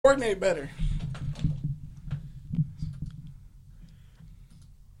Coordinate better.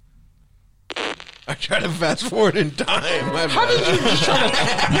 I try to fast forward in time. How did you just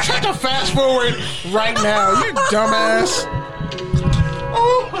try to fast forward right now? You dumbass.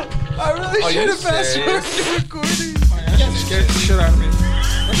 Oh, I really should have fast forwarded the recording. That scared the shit out of me.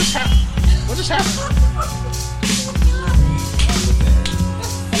 What just happened? What just happened?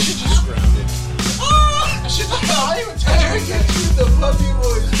 I should just grounded. I should just not even tell you. Hit you with the puppy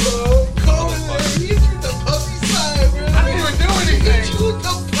voice, bro. Call it there. He hit you with the puppy side, bro. I didn't even do anything. Hit you with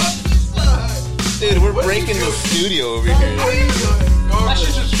the puppy side. Dude, we're breaking the studio over here. That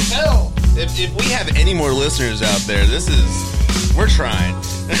shit just fell. If we have any more listeners out there, we're trying.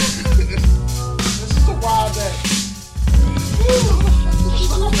 This is a wild day.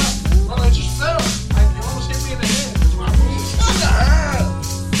 Bro, it just fell. You almost hit me in the head.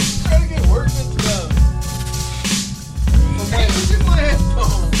 Trying to get workman stuff. From when? It's in my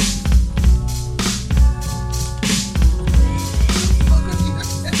headphones. Look at your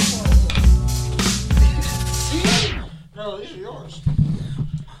headphones. Bro, these are yours.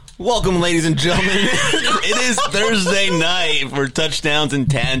 Welcome, ladies and gentlemen. It is Thursday night for Touchdowns and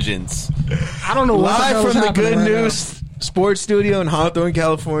Tangents. I don't know what the hell Live is from the happening Good right News Sports Studio in Hawthorne,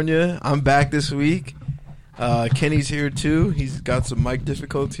 California. I'm back this week. Kenny's here too. He's got some mic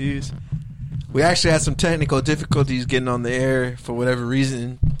difficulties. We actually had some technical difficulties getting on the air for whatever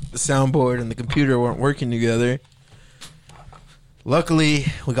reason. The soundboard and the computer weren't working together. Luckily,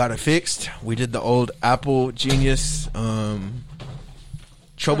 we got it fixed. We did the old Apple Genius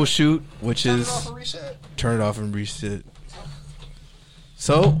troubleshoot, which now. is Turn it off and reset. turn it off and reset.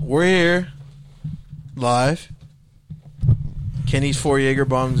 So we're here live. Kenny's 4 Jaeger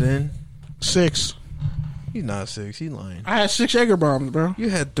bombs in. 6. He's not 6. He's lying. I had 6 Jaeger bombs, bro. You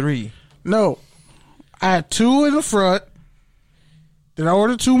had 3. No. I had 2 in the front. Then I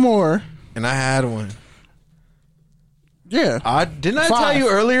ordered 2 more. And I had 1. Yeah. Didn't I 5. tell you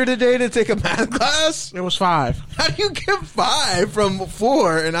earlier today to take a math class? It was 5. How do you get 5 from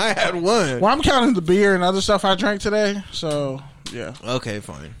 4 and I had 1? Well, I'm counting the beer and other stuff I drank today. So, yeah. Okay,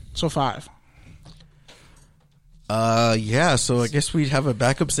 fine. So 5. Yeah, so I guess we have a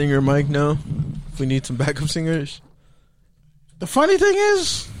backup singer mic now. If we need some backup singers. The funny thing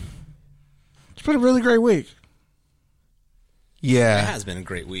is, it's been a really great week. It Yeah. has been a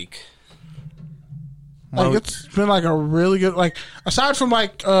great week. Like, it's been like a really good, like, aside from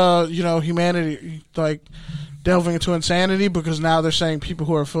like, humanity, like, delving into insanity because now they're saying people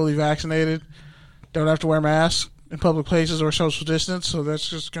who are fully vaccinated don't have to wear masks in public places or social distance. So that's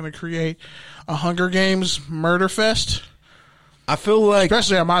just going to create a Hunger Games murder fest. I feel like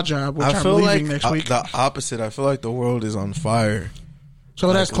Especially at my job, which I I'm feel leaving like next week. the opposite. I feel like the world is on fire.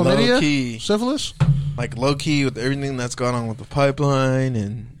 So that's like chlamydia, low-key. syphilis. Like low key with everything that's gone on with the pipeline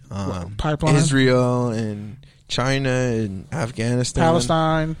and Pipeline? Israel and China and Afghanistan,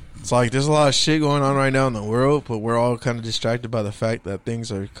 Palestine. It's like there's a lot of shit going on right now in the world, but we're all kind of distracted by the fact that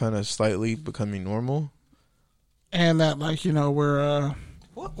things are kind of slightly becoming normal. And that, like, we're...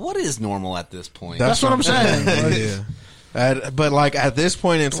 What is normal at this point? That's what I'm saying. Like, yeah. But like at this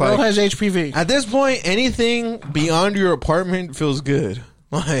point, it's the world like has HPV. at this point, anything beyond your apartment feels good.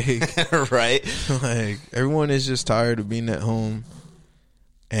 Like Right? like everyone is just tired of being at home,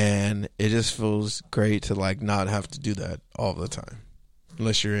 and it just feels great to like not have to do that all the time,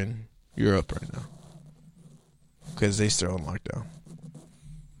 unless you're in Europe right now because they still on lockdown.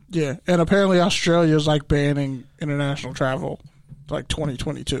 Yeah, and apparently Australia is like banning international travel like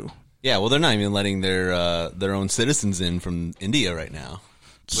 2022. Yeah, well, they're not even letting their own citizens in from India right now.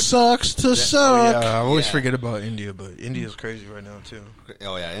 Sucks to suck. I always Yeah. forget about India, but India's crazy right now too.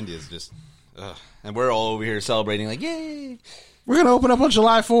 Oh, yeah, India's just... and we're all over here celebrating like, yay! We're gonna open up on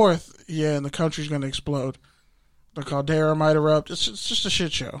July 4th. Yeah, and the country's gonna explode. The caldera might erupt. It's just a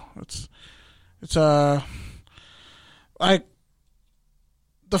shit show. It's like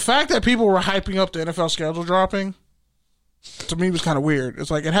the fact that people were hyping up the NFL schedule dropping to me was kind of weird. It's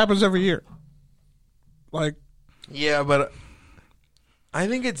like it happens every year. Like, Yeah, but I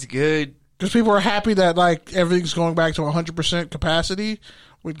think it's good. because people are happy that like everything's going back to 100% capacity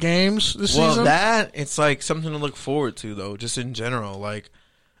with games this Well, season. that it's like something to look forward to, though. Just in general, like,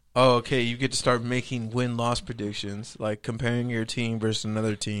 oh, okay, you get to start making win-loss predictions, like comparing your team versus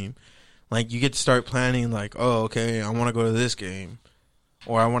another team. Like, you get to start planning, like, oh, okay, I want to go to this game,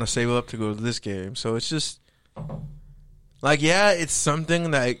 or I want to save up to go to this game. So it's just like, yeah, it's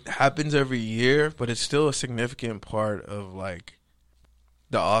something that happens every year, but it's still a significant part of like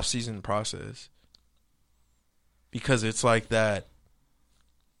the off-season process, because it's like that.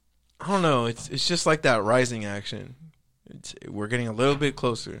 I don't know. It's just like that rising action. We're getting a little bit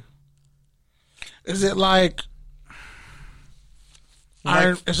closer. Is it like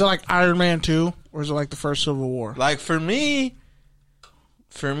Is it like Iron Man 2, or is it like the first Civil War? Like for me,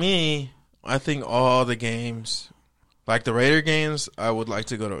 I think all the games, like the Raider games, I would like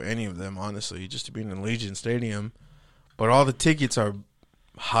to go to any of them, honestly, just to be in Allegiant Stadium. But all the tickets are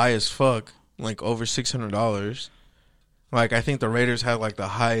high as fuck, like over $600. Like I think the Raiders had like the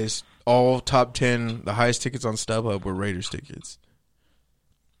highest, all top 10, the highest tickets on StubHub were Raiders tickets.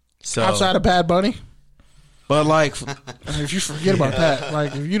 So outside of Bad Bunny? But like, if you forget about that,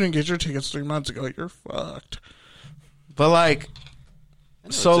 like if you didn't get your tickets 3 months ago, you're fucked. But like,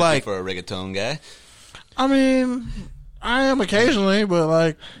 so like for a reggaeton guy, I mean, I am occasionally, but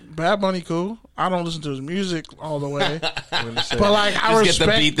like Bad Bunny, cool. I don't listen to his music all the way, but like I just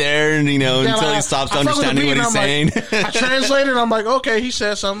respect get the beat there, and until he stops understanding what he's saying. Like, I translate it. I'm like, okay, he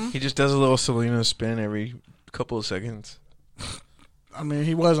said something. He just does a little Selena spin every couple of seconds. I mean,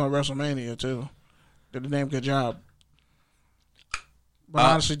 he was on WrestleMania too. Did a damn good job. But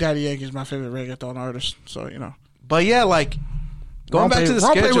honestly, Daddy Yankee is my favorite reggaeton artist, so But yeah, like going back to the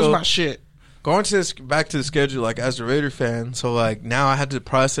schedule, was my shit. Going to back to the schedule, like as a Raider fan, so like now I had to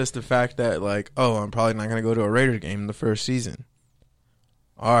process the fact that like, oh, I'm probably not gonna go to a Raider game in the first season.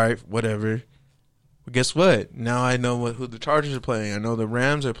 All right, whatever. But guess what? Now I know who the Chargers are playing. I know the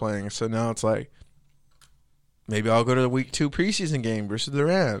Rams are playing. So now it's like, maybe I'll go to the Week 2 preseason game versus the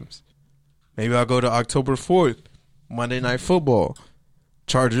Rams. Maybe I'll go to October 4th, Monday Night Football,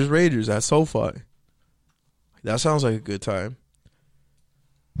 Chargers Raiders at SoFi. That sounds like a good time.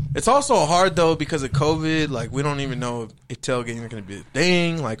 It's also hard though because of COVID. Like we don't even know if tailgating is going to be a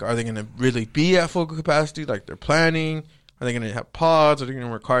thing. Like, are they going to really be at full capacity? Like they're planning. Are they going to have pods? Are they going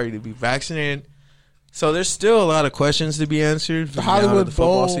to require you to be vaccinated? So there's still a lot of questions to be answered. The Hollywood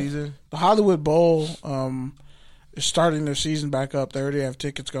football Bowl season. The Hollywood Bowl is starting their season back up. They already have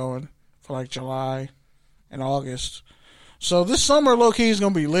tickets going for like July and August. So this summer, low key, is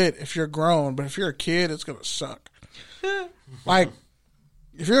going to be lit if you're grown. But if you're a kid, it's going to suck. Like,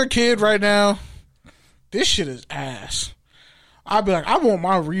 if you're a kid right now, this shit is ass. I'd be like, I want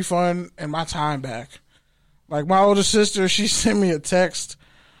my refund and my time back. Like, my older sister, she sent me a text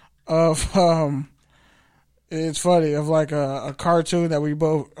of, it's funny, of like a cartoon that we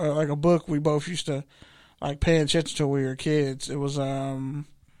both, like a book we both used to like pay attention to when we were kids. It was, let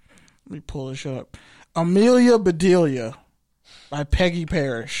me pull this up. Amelia Bedelia by Peggy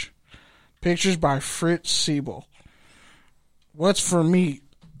Parrish. Pictures by Fritz Siebel. What's for meat?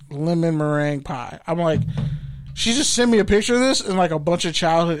 Lemon meringue pie. I'm like, she just sent me a picture of this and like a bunch of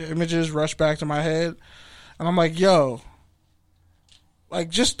childhood images rushed back to my head. And I'm like, yo, like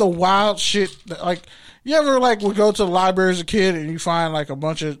just the wild shit that, like, you ever like would go to the library as a kid and you find like a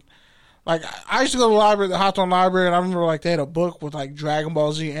bunch of, like, I used to go to the library, the Hawthorne Library, and I remember like they had a book with like Dragon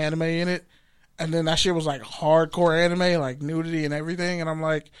Ball Z anime in it. And then that shit was like hardcore anime, like nudity and everything. And I'm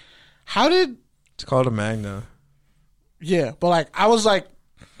like, how did... It's called a Magna. Yeah, but like I was like,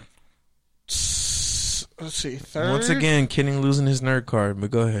 let's see, third. Once again, Kenny losing his nerd card,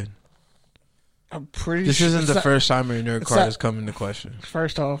 but go ahead. I'm pretty This sure isn't the first time your nerd card has come into question.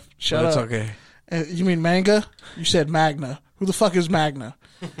 First off, shut But up. it's okay. You mean manga? You said Magna. Who the fuck is Magna?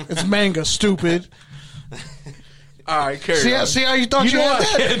 It's manga, stupid. All right, carry on. See how you thought you had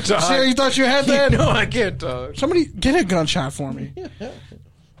that? See how you thought you had that? No, I can't talk. Somebody get a gunshot for me.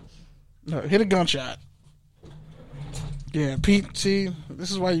 No, hit a gunshot. Yeah, Pete, see,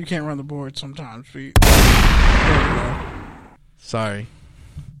 this is why you can't run the board sometimes, Pete. There you go. Sorry.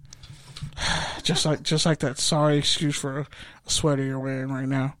 Just like that sorry excuse for a sweater you're wearing right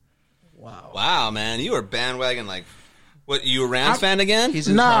now. Wow, man, you were bandwagon like. What, you a Rams fan again?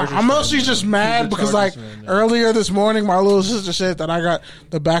 Nah, I'm mostly just mad because, like, earlier this morning, my little sister said that I got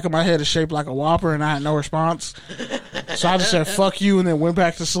the back of my head is shaped like a Whopper, and I had no response. So I just said, fuck you, and then went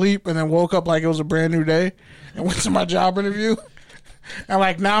back to sleep, and then woke up like it was a brand new day, and went to my job interview. And,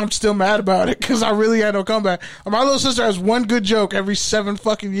 like, now I'm still mad about it because I really had no comeback. And my little sister has one good joke every 7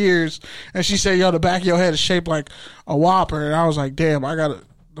 fucking years, and she said, yo, the back of your head is shaped like a Whopper. And I was like, damn, I got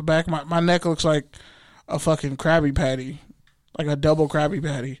the back of my neck looks like a fucking Krabby Patty, like a double Krabby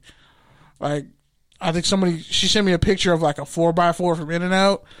Patty. Like, I think she sent me a picture of like a 4x4 from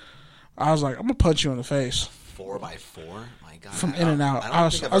In-N-Out. I was like, I'm gonna punch you in the face. 4x4? My God. From In-N-Out. I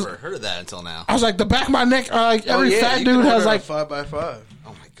don't think I've ever heard of that until now. I was like, the back of my neck, like every fat dude has like 5x5.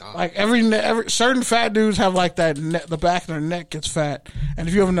 Oh my God. Like every certain fat dudes have like that. The back of their neck gets fat, and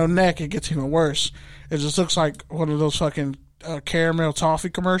if you have no neck, it gets even worse. It just looks like one of those fucking caramel toffee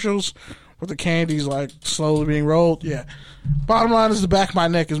commercials. With the candies like slowly being rolled. Yeah. Bottom line is the back of my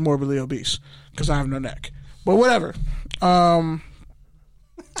neck is morbidly obese because I have no neck. But whatever.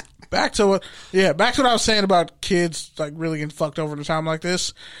 Back to what I was saying about kids like really getting fucked over in a time like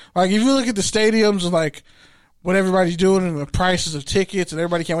this. Like if you look at the stadiums and like what everybody's doing and the prices of tickets and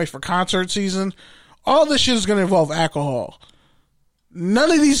everybody can't wait for concert season, all this shit is going to involve alcohol.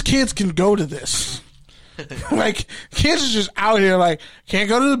 None of these kids can go to this. Like kids are just out here like can't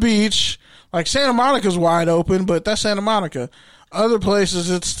go to the beach. Like Santa Monica's wide open, but that's Santa Monica. Other places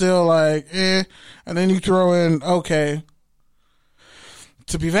it's still like and then you throw in okay.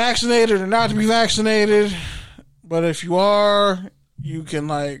 To be vaccinated or not to be vaccinated, but if you are, you can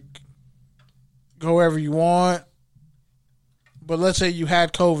like go wherever you want. But let's say you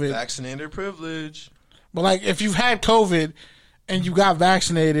had COVID. Vaccinator privilege. But like if you've had COVID and you got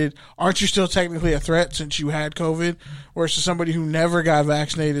vaccinated, aren't you still technically a threat since you had COVID? Versus somebody who never got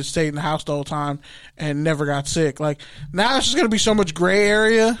vaccinated, stayed in the house the whole time, and never got sick. Like now it's just going to be so much gray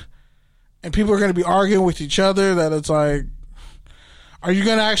area, and people are going to be arguing with each other that it's like, are you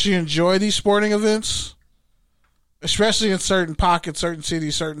going to actually enjoy these sporting events? Especially in certain pockets, certain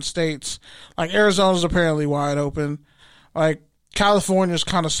cities, certain states. Like Arizona's apparently wide open. Like California's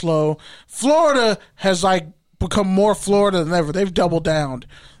kind of slow. Florida has like become more Florida than ever. They've doubled down.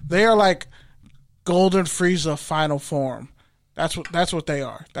 They are like Golden Frieza final form. That's what they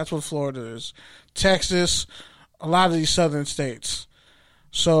are. That's what Florida is. Texas, a lot of these southern states.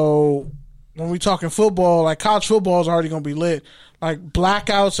 So when we talking football, like college football is already going to be lit. Like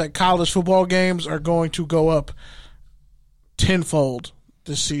blackouts at college football games are going to go up tenfold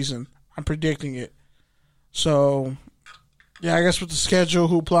this season. I'm predicting it. So, yeah, I guess with the schedule,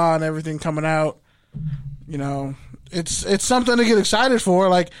 hoopla, and everything coming out, you know, it's something to get excited for.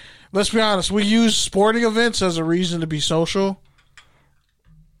 Like, let's be honest, we use sporting events as a reason to be social.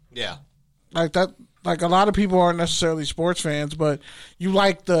 Yeah. Like that. Like a lot of people aren't necessarily sports fans, but you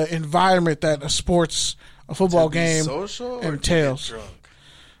like the environment that a football game entails.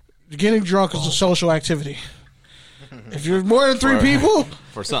 Getting drunk is a social activity. If you're more than three people,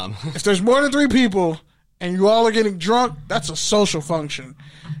 for some, if there's more than three people and you all are getting drunk, that's a social function.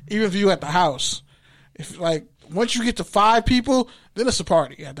 Even if you at the house, if like once you get to 5 people, then it's a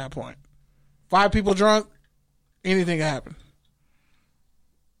party at that point. 5 people drunk, anything can happen.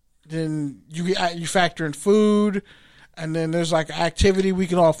 Then you factor in food, and then there's like an activity we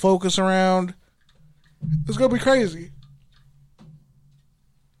can all focus around. It's gonna be crazy.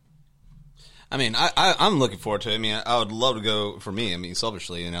 I mean, I'm looking forward to it. I mean, I would love to go. For me, I mean,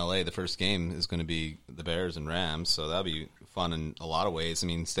 selfishly in LA, the first game is going to be the Bears and Rams, so that'll be fun in a lot of ways. I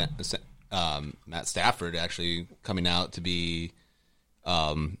mean, Matt Stafford actually coming out to be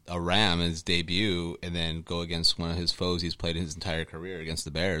a Ram his debut, and then go against one of his foes he's played his entire career against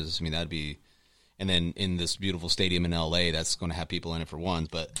the Bears. I mean, that'd be, and then in this beautiful stadium in LA, that's going to have people in it for ones.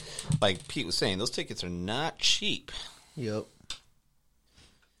 But like Pete was saying, those tickets are not cheap. Yep.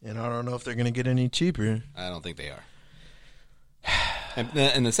 And I don't know if they're going to get any cheaper. I don't think they are.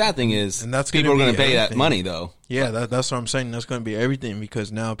 And the sad thing is, and that's people are going to pay everything. that money, though. Yeah, that's what I'm saying. That's going to be everything,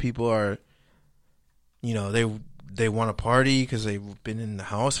 because now people are, you know, they want to party because they've been in the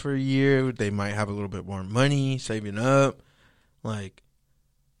house for a year. They might have a little bit more money saving up. Like,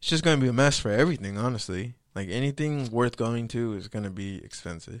 it's just going to be a mess for everything, honestly. Like, anything worth going to is going to be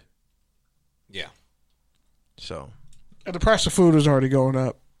expensive. Yeah. So. And the price of food is already going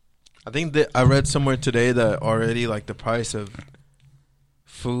up. I think that I read somewhere today that already, like, the price of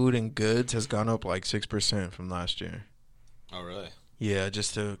food and goods has gone up like 6% from last year. Oh, really? Yeah,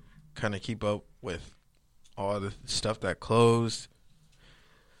 just to kind of keep up with all the stuff that closed.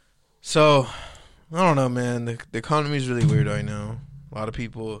 So, I don't know, man. The economy is really weird right now. A lot of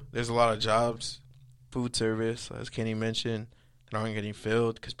people, there's a lot of jobs, food service, as Kenny mentioned, that aren't getting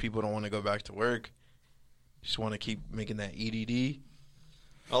filled because people don't want to go back to work. Just want to keep making that EDD.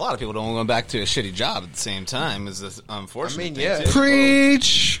 A lot of people don't want to go back to a shitty job at the same time. Is this unfortunate? I mean, thing, yeah. too.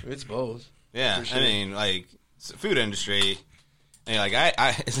 Preach. It's both. Yeah, sure. I mean, like, food industry. And like,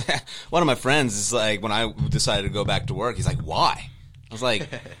 I one of my friends is like, when I decided to go back to work, he's like, "Why?" I was like,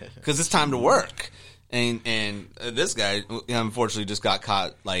 "Because it's time to work." And this guy, unfortunately, just got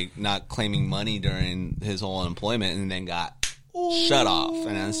caught like not claiming money during his whole unemployment, and then got shut off.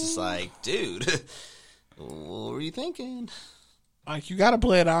 And I was just like, "Dude, what were you thinking?" Like, you got to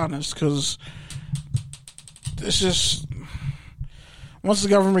play it honest, because it's just, once the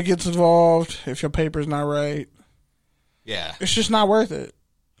government gets involved, if your paper's not right, yeah, it's just not worth it.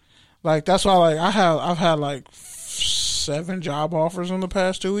 Like, that's why, like, I've had like 7 job offers in the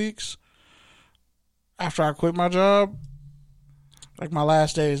past 2 weeks after I quit my job. Like, my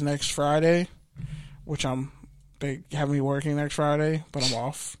last day is next Friday, which they have me working next Friday, but I'm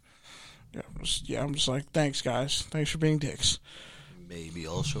off. I'm just like, thanks, guys. Thanks for being dicks. Maybe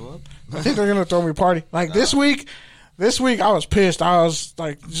I'll show up. I think they're gonna throw me a party. Like this week I was pissed. I was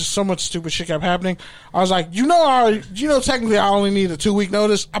like, just so much stupid shit kept happening. I was like, technically I only need a 2-week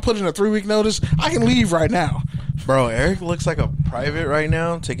notice. I put in a 3-week notice. I can leave right now. Bro, Eric looks like a private right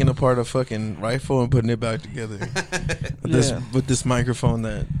now, taking apart a fucking rifle and putting it back together with this microphone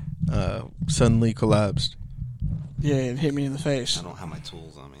that suddenly collapsed. Yeah, it hit me in the face. I don't have my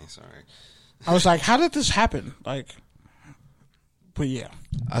tools on me. Sorry. I was like, how did this happen? Like, but yeah.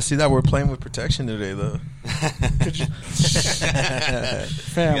 I see that we're playing with protection today, though.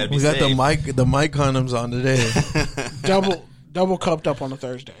 Fam, we got the mic condoms on today. double cupped up on a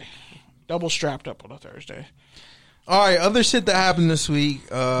Thursday. Double strapped up on a Thursday. All right, other shit that happened this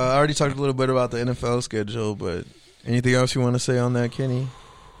week. I already talked a little bit about the NFL schedule, but anything else you want to say on that, Kenny?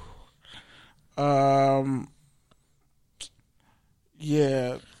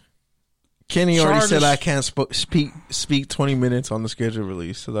 Yeah. Kenny already said I can't speak 20 minutes on the schedule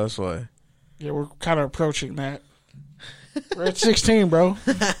release, so that's why. Yeah, we're kind of approaching that. We're at 16, bro.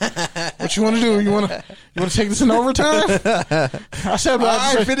 What you want to do? You want to take this in overtime? I said,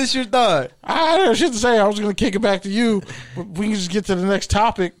 all right, finish your thought. I had shit to say. I was going to kick it back to you, but we can just get to the next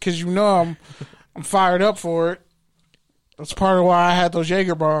topic because I'm fired up for it. That's part of why I had those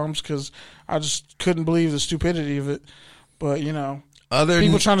Jaeger bombs because I just couldn't believe the stupidity of it. But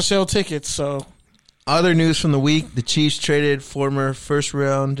people trying to sell tickets. So, other news from the week: the Chiefs traded former first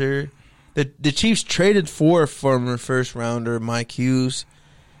rounder. The Chiefs traded for former first rounder Mike Hughes.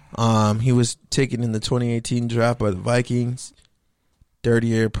 He was taken in the 2018 draft by the Vikings.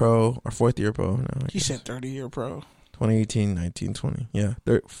 30-year pro or 4th-year pro. No, he said 30-year pro. 2018, 19, 20. Yeah,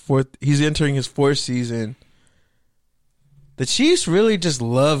 he's entering his 4th season. The Chiefs really just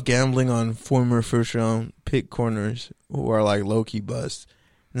love gambling on former first-round pick corners who are like low-key busts.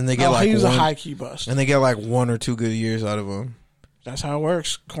 And then they get he was a high-key bust. And they get like 1 or 2 good years out of him. That's how it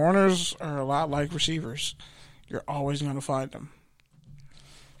works. Corners are a lot like receivers. You're always going to find them.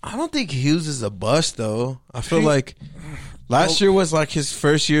 I don't think Hughes is a bust, though. I feel like last year was like his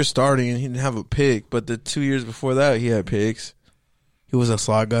first year starting, and he didn't have a pick. But the 2 years before that, he had picks. He was a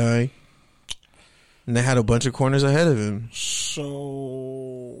slot guy. And they had a bunch of corners ahead of him.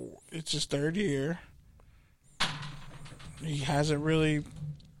 So, it's his 3rd year. He hasn't really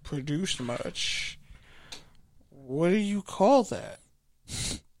produced much. What do you call that?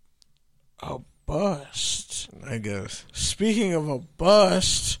 A bust. I guess. Speaking of a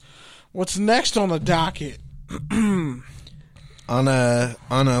bust, what's next on the docket? On a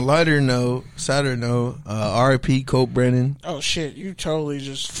lighter note, sadder note, R.I.P. Colt Brennan. Oh shit! You totally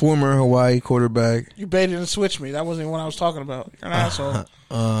just former Hawaii quarterback. You baited and switched me. That wasn't even what I was talking about. You're an asshole.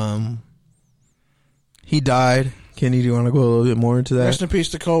 He died. Kenny, do you want to go a little bit more into that? Rest in peace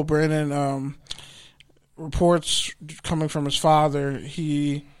to Colt Brennan. Reports coming from his father.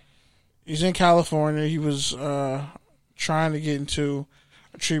 He's in California. He was trying to get into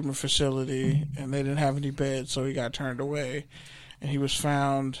a treatment facility, and they didn't have any beds, so he got turned away. And he was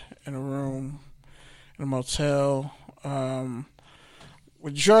found in a room in a motel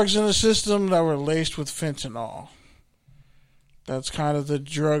with drugs in the system that were laced with fentanyl. That's kind of the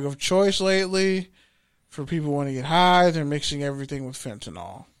drug of choice lately for people who want to get high. They're mixing everything with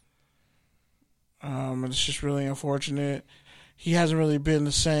fentanyl. And it's just really unfortunate. He hasn't really been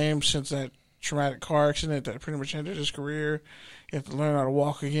the same since that traumatic car accident that pretty much ended his career. He had to learn how to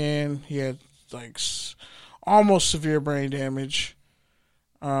walk again. He had like almost severe brain damage.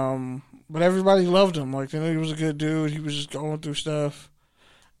 But everybody loved him. Like, they knew he was a good dude. He was just going through stuff.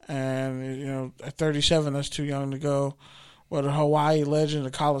 And, at 37, that's too young to go. What a Hawaii legend,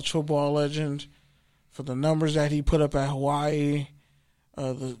 a college football legend. For the numbers that he put up at Hawaii.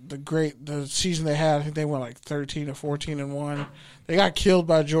 The season they had, I think they went like 13 or 14-1. They got killed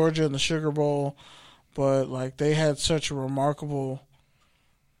by Georgia in the Sugar Bowl, but like they had such a remarkable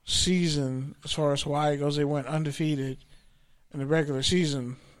season as far as Hawaii goes. They went undefeated in the regular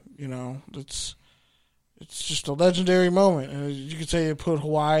season. It's just a legendary moment, and you could say it put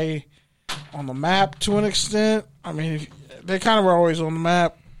Hawaii on the map to an extent. I mean, they kind of were always on the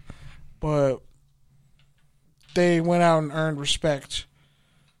map, but they went out and earned respect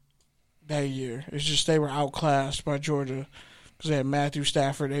that year. It's just they were outclassed by Georgia because they had Matthew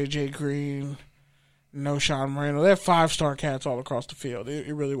Stafford, A.J. Green, no Sean Moreno. They had 5-star cats all across the field.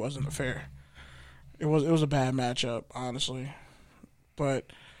 It really wasn't fair. It was a bad matchup, honestly.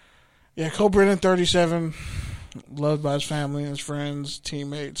 But, yeah, Colt Brennan, 37, loved by his family and his friends,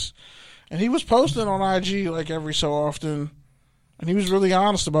 teammates. And he was posting on IG like every so often, and he was really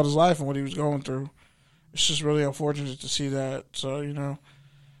honest about his life and what he was going through. It's just really unfortunate to see that. So,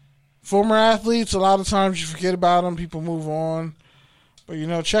 former athletes, a lot of times you forget about them. People move on.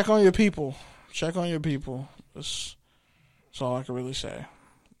 But, check on your people. Check on your people. That's all I can really say.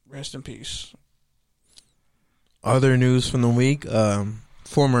 Rest in peace. Other news from the week,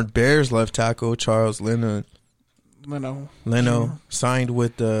 former Bears left tackle Charles Leno signed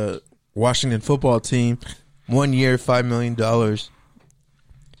with the Washington football team. 1 year, $5 million.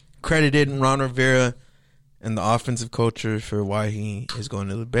 Credited Ron Rivera and the offensive culture for why he is going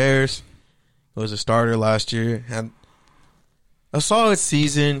to the Bears. He was a starter last year. Had a solid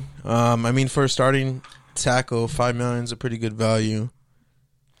season. For a starting tackle, $5 million is a pretty good value.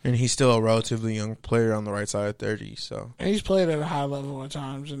 And he's still a relatively young player on the right side of 30. So, and he's played at a high level at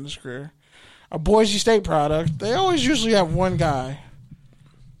times in his career. A Boise State product. They always usually have one guy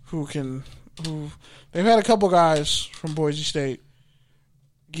who they've had a couple guys from Boise State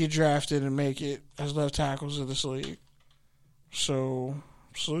get drafted and make it as left tackles of this league. So,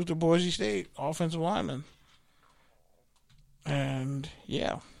 salute to Boise State offensive lineman. And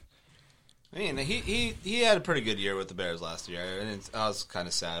yeah. I mean, he had a pretty good year with the Bears last year, and I was kind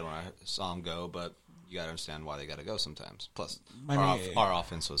of sad when I saw him go, but you got to understand why they got to go sometimes. Plus, our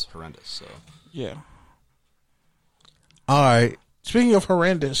offense was horrendous. So yeah. All right. Speaking of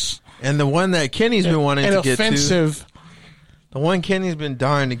horrendous, and the one that Kenny's been wanting to get offensive, to, the one Kenny's been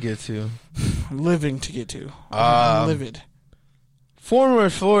dying to get to, living to get to, livid. Former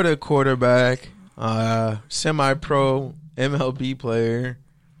Florida quarterback, semi-pro MLB player.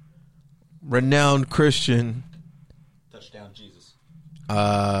 Renowned Christian. Touchdown Jesus.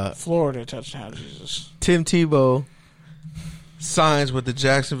 Florida touchdown Jesus. Tim Tebow signs with the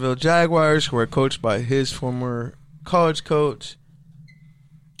Jacksonville Jaguars, who are coached by his former college coach,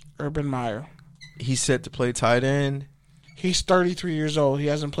 Urban Meyer. He's set to play tight end. He's 33 years old. He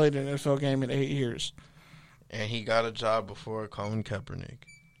hasn't played an NFL game in 8 years. And he got a job before Colin Kaepernick.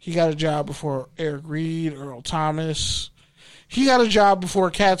 He got a job before Eric Reed, Earl Thomas. He got a job before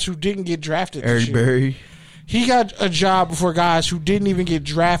cats who didn't get drafted this year. Eric Berry. He got a job before guys who didn't even get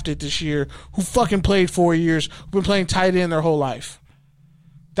drafted this year, who fucking played 4 years, who've been playing tight end their whole life.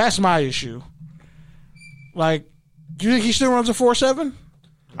 That's my issue. Like, do you think he still runs a 4.7?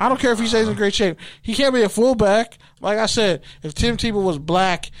 I don't care if he stays in great shape. He can't be a fullback. Like I said, if Tim Tebow was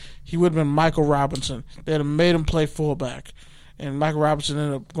black, he would have been Michael Robinson. They'd have made him play fullback. And Michael Robinson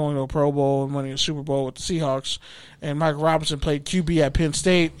ended up going to a Pro Bowl and winning a Super Bowl with the Seahawks. And Michael Robinson played QB at Penn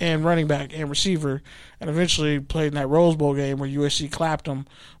State and running back and receiver, and eventually played in that Rose Bowl game where USC clapped him.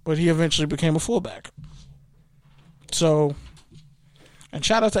 But he eventually became a fullback. So, and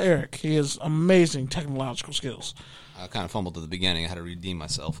shout out to Eric. He has amazing technological skills. I kind of fumbled at the beginning. I had to redeem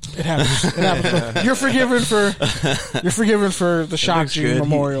myself. It happens. It happens. You're forgiven for the Shock G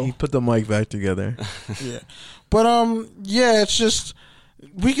Memorial. He put the mic back together. Yeah. But yeah, it's just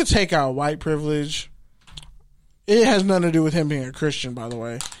we could take out white privilege. It has nothing to do with him being a Christian, by the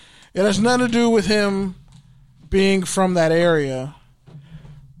way. It has nothing to do with him being from that area.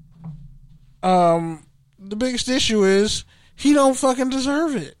 The biggest issue is he don't fucking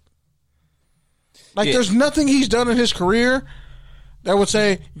deserve it. Like, yeah. There's nothing he's done in his career that would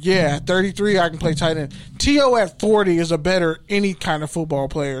say, yeah, at 33, I can play tight end. T.O. at 40 is a better any kind of football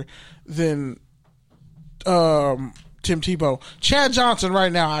player than Tim Tebow. Chad Johnson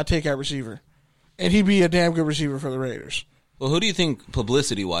right now, I take at receiver. And he'd be a damn good receiver for the Raiders. Well, who do you think,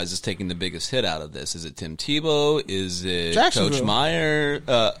 publicity-wise, is taking the biggest hit out of this? Is it Tim Tebow? Is it Coach Meyer?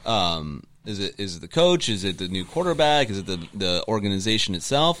 Is it the coach? Is it the new quarterback? Is it the organization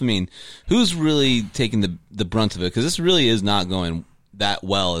itself? I mean, who's really taking the brunt of it? Because this really is not going that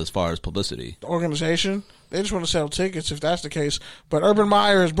well as far as publicity. The organization, they just want to sell tickets if that's the case. But Urban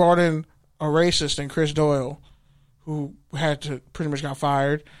Meyer has brought in a racist in Chris Doyle, who had to pretty much got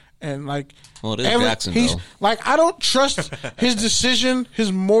fired. And like, well, it is Jacksonville. He's like, I don't trust his decision,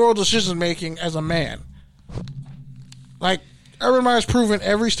 his moral decision making as a man. Like, Urban Meyer's proven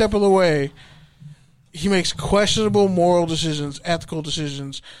every step of the way he makes questionable moral decisions, ethical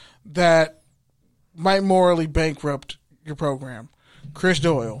decisions that might morally bankrupt your program. Chris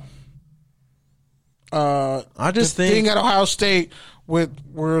Doyle. I just the think thing at Ohio State where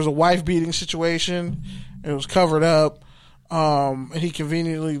it was a wife beating situation, it was covered up. And he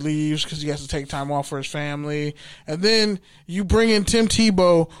conveniently leaves because he has to take time off for his family. And then you bring in Tim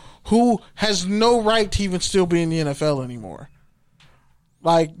Tebow, who has no right to even still be in the NFL anymore.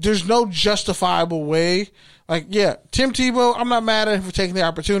 Like, there's no justifiable way. Like, yeah, Tim Tebow, I'm not mad at him for taking the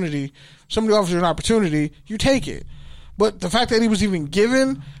opportunity. If somebody offers you an opportunity, you take it. But the fact that he was even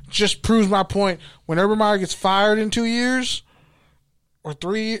given just proves my point. When Urban Meyer gets fired in 2 years, or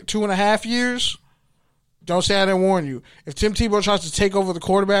 2.5 years, Don't say I didn't warn you. If Tim Tebow tries to take over the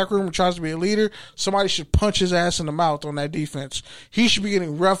quarterback room and tries to be a leader, somebody should punch his ass in the mouth on that defense. He should be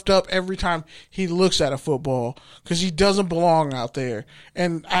getting roughed up every time he looks at a football because he doesn't belong out there.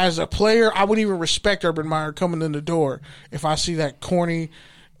 And as a player, I wouldn't even respect Urban Meyer coming in the door if I see that corny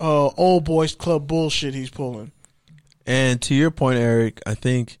old boys club bullshit he's pulling. And to your point, Eric, I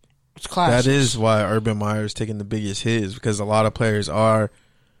think It's classic. that is why Urban Meyer is taking the biggest hits, because a lot of players are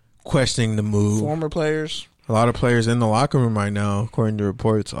questioning the move. Former players. A lot of players in the locker room right now, according to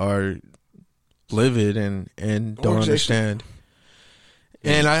reports, are livid and don't understand.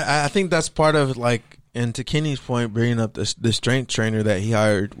 And I think that's part of, like, and to Kenny's point, bringing up the strength trainer that he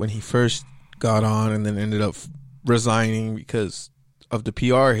hired when he first got on and then ended up resigning because of the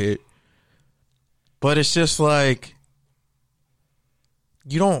PR hit. But it's just like,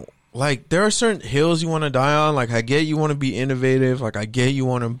 you don't, like, there are certain hills you want to die on. Like, I get you want to be innovative. Like, I get you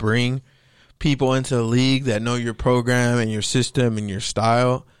want to bring people into the league that know your program and your system and your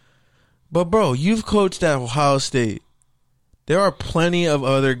style. But, bro, you've coached at Ohio State. There are plenty of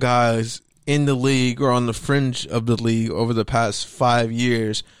other guys in the league or on the fringe of the league over the past 5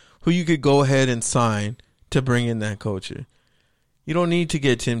 years who you could go ahead and sign to bring in that culture. You don't need to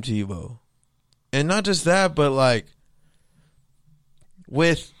get Tim Tebow. And not just that, but, like,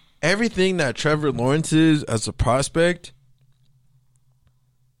 with everything that Trevor Lawrence is as a prospect,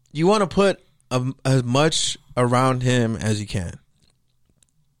 you want to put as much around him as you can.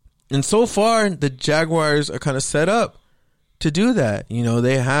 And so far, the Jaguars are kind of set up to do that. You know,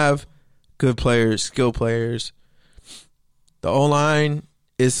 they have good players, skill players. The O-line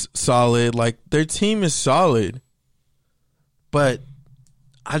is solid. Like, their team is solid. But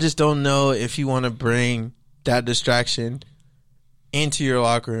I just don't know if you want to bring that distraction into your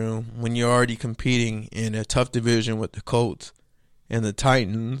locker room when you're already competing in a tough division with the Colts and the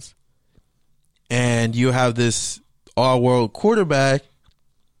Titans, and you have this all-world quarterback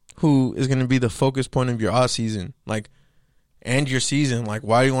who is going to be the focus point of your offseason, like, and your season. Like,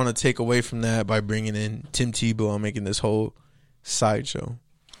 why do you want to take away from that by bringing in Tim Tebow and making this whole sideshow?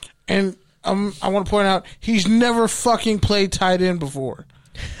 And I want to point out, he's never fucking played tight end before.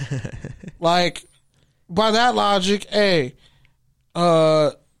 Like, by that logic,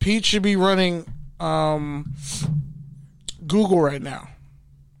 Pete should be running Google right now.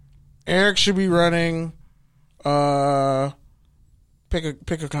 Eric should be running pick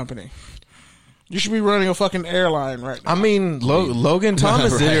a company. You should be running a fucking airline right now. I mean, Logan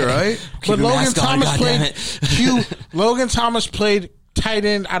Thomas did it, right? But Logan Thomas played tight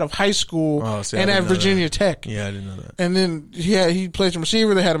end out of high school and at Virginia Tech. Yeah, I didn't know that. And then he played some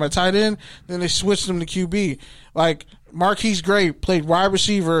receiver. They had him at tight end. Then they switched him to QB. Like, Marquise Gray played wide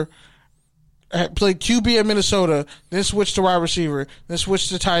receiver, played QB at Minnesota, then switched to wide receiver, then switched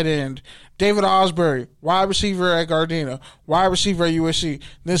to tight end. David Osbury, wide receiver at Gardena, wide receiver at USC,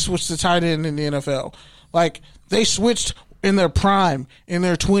 then switched to tight end in the NFL. Like, they switched in their prime, in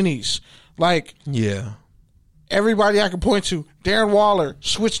their 20s. Like, yeah. Everybody I can point to, Darren Waller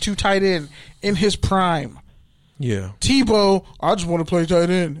switched to tight end in his prime. Yeah. Tebow, I just want to play tight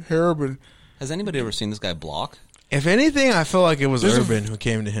end. Urban. Has anybody ever seen this guy block? If anything, I feel like it was Urban who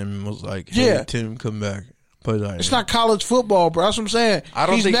came to him and was like, hey, Tim, come back. It's not college football, bro. That's what I'm saying. I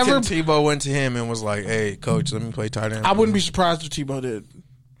don't think Tim Tebow went to him and was like, hey, coach, let me play tight end. I wouldn't be surprised if Tebow did.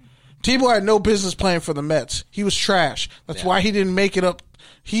 Tebow had no business playing for the Mets. He was trash. That's why he didn't make it up.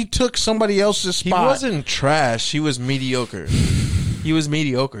 He took somebody else's spot. He wasn't trash. He was mediocre. He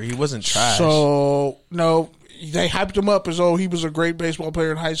wasn't trash. So, no, they hyped him up as though he was a great baseball player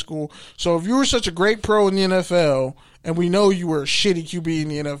in high school. So if you were such a great pro in the NFL, and we know you were a shitty QB in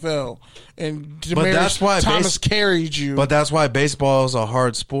the NFL, and Demaryius Thomas carried you. But that's why baseball is a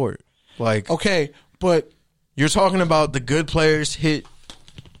hard sport. Like, okay, but you're talking about the good players hit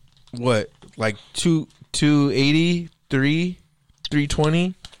what, like 280,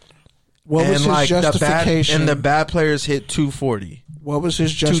 320? What was his justification? And the bad players hit 240. What was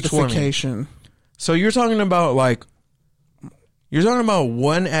his justification? So you're talking about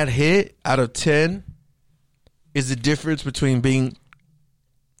one at hit out of 10 is the difference between being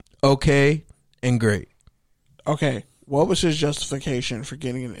okay and great. Okay, what was his justification for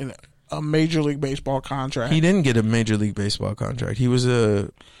getting a Major League Baseball contract? He didn't get a Major League Baseball contract. He was a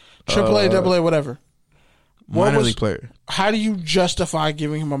AAA, AA, whatever. Minor league player. How do you justify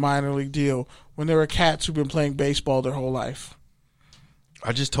giving him a minor league deal when there are cats who've been playing baseball their whole life?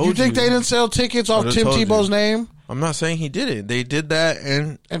 I just told you. You think they didn't sell tickets off Tim Tebow's name? I'm not saying he did it. They did that,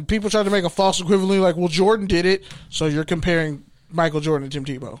 and people tried to make a false equivalent, like, well, Jordan did it, so you're comparing Michael Jordan to Tim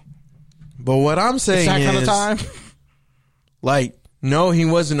Tebow. But what I'm saying is, that kind of time? Like, no, he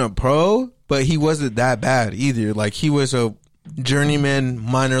wasn't a pro, but he wasn't that bad either. Like, he was a journeyman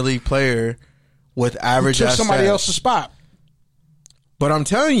minor league player with average. Took somebody else's spot. But I'm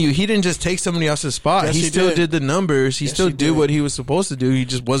telling you, he didn't just take somebody else's spot. Yes, he still did the numbers. He still did what he was supposed to do. He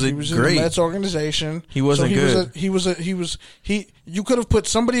just wasn't great. He was in the Mets organization. He wasn't good. You could have put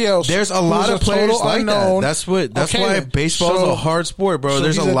somebody else. There's a lot of players like unknown. that. That's why baseball is a hard sport, bro.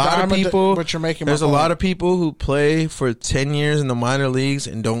 There's a lot of people. But you're making. There's a lot of people who play for 10 years in the minor leagues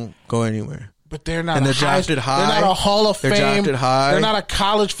and don't go anywhere. But they're not. And they're drafted high. They're not a Hall of Fame. They're drafted high. They're not a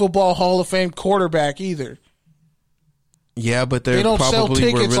college football Hall of Fame quarterback either. Yeah, but they don't sell probably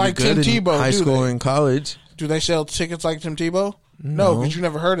tickets were really like good Tim in Tebow, high do school they? and college. Do they sell tickets like Tim Tebow? No, because you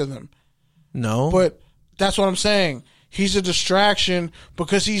never heard of them. No. But that's what I'm saying. He's a distraction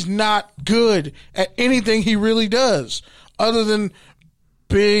because he's not good at anything he really does, other than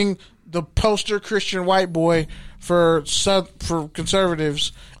being the poster Christian white boy for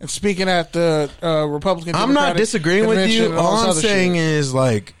conservatives and speaking at the Republican. I'm not disagreeing with you. All I'm saying is,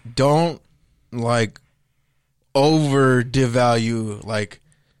 like, don't, like, over devalue, like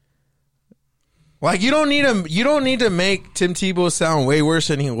you don't need to make Tim Tebow sound way worse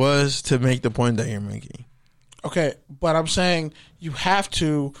than he was to make the point that you're making. Okay, but I'm saying you have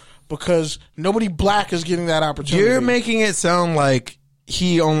to, because nobody black is getting that opportunity. You're making it sound like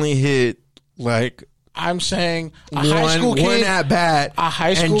he only hit, like, I'm saying high school kid, one at bat,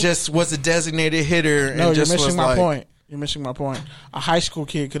 and just was a designated hitter. No, and you're just missing was my like, point. You're missing my point. A high school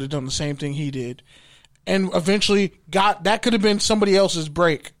kid could have done the same thing he did, and eventually that could have been somebody else's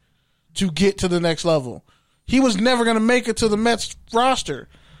break to get to the next level. He was never going to make it to the Mets roster.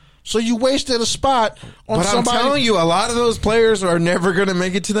 So you wasted a spot on somebody. But I'm telling you, a lot of those players are never going to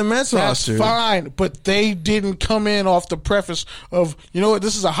make it to the Mets roster. That's fine, but they didn't come in off the preface of, you know what,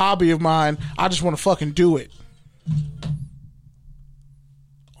 this is a hobby of mine. I just want to fucking do it.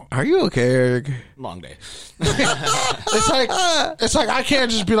 Are you okay, Eric? Long day. It's like I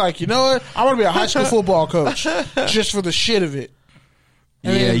can't just be like, you know what, I want to be a high school football coach just for the shit of it.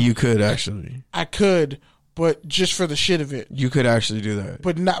 And yeah, you could actually. I could, but just for the shit of it. You could actually do that.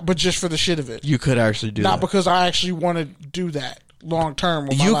 But just for the shit of it. You could actually do that. Not because I actually want to do that long term.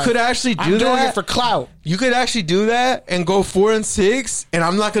 You could actually do that. I'm doing it for clout. You could actually do that and go 4-6, and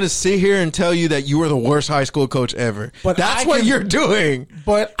I'm not going to sit here and tell you that you were the worst high school coach ever. But that's what you're doing.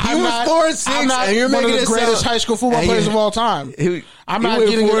 But he was 4-6, and you're one making of the greatest high school football players of all time. I'm not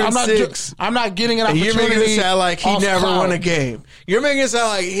getting it. I'm not getting an opportunity. You're making it sound like he never won a game. You're making it sound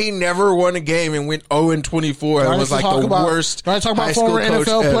like he never won a game and went 0-24 and was like the worst. Can I talk about former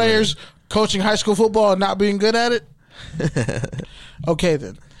NFL players coaching high school football and not being good at it? Okay,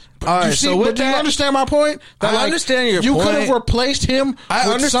 then. All right, so do you understand my point? That, I understand your point. You could have replaced him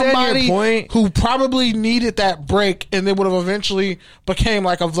with somebody who probably needed that break and then would have eventually became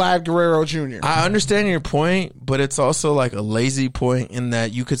like a Vlad Guerrero Jr. I understand your point, but it's also like a lazy point in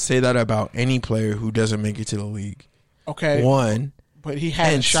that you could say that about any player who doesn't make it to the league. Okay. One. But he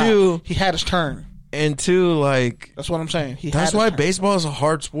had his shot. Two, he had his turn. And two, like, that's what I'm saying. That's why baseball is a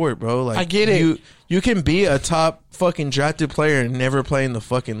hard sport, bro. Like, I get it. You can be a top fucking drafted player and never play in the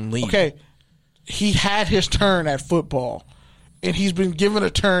fucking league. Okay. He had his turn at football, and he's been given a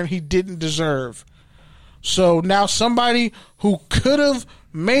turn he didn't deserve. So now somebody who could have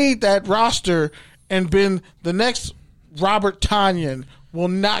made that roster and been the next Robert Tonyan will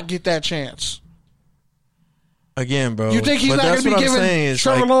not get that chance. Again, bro. You think he's not going to be giving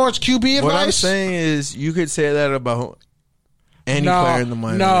Trevor Lawrence QB advice? What I'm saying is you could say that about any player in the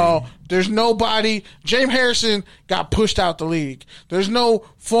minor league. No, there's nobody. James Harrison got pushed out the league. There's no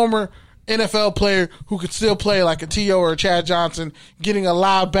former NFL player who could still play like a T.O. or a Chad Johnson getting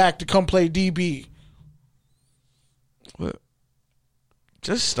allowed back to come play DB. What?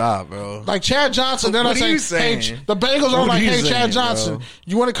 Just stop, bro. Like Chad Johnson, they're not saying, hey, the Bengals are like, hey, Chad Johnson, bro?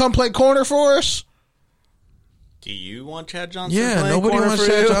 You want to come play corner for us? Do you want Chad Johnson? Yeah, nobody wants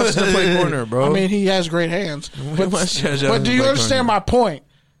Chad Johnson to play corner, bro. I mean, he has great hands. But do you understand my point?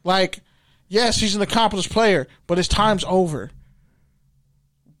 Like, yes, he's an accomplished player, but his time's over.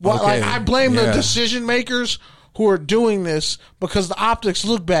 Well, okay. Like, I blame the decision makers who are doing this because the optics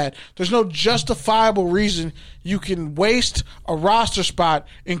look bad. There's no justifiable reason you can waste a roster spot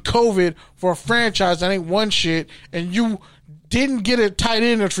in COVID for a franchise that ain't won shit, and you didn't get a tight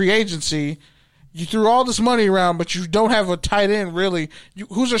end in free agency. You threw all this money around, but you don't have a tight end, really.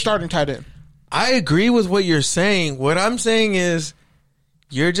 Who's their starting tight end? I agree with what you're saying. What I'm saying is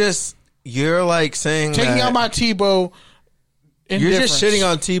you're like saying taking out my Tebow. You're just shitting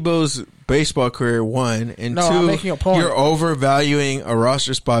on Tebow's baseball career, one, and No, I'm two, making a point. you're overvaluing a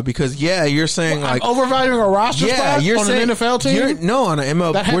roster spot because you're saying I'm like overvaluing a roster spot you're on saying, an NFL team. No, on an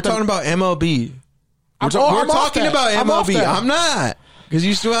MLB. We're the- talking about MLB. We're I'm off talking that. about I'm off MLB. that. I'm not because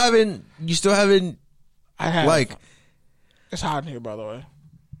you still haven't. I have. Like, It's hot in here, by the way.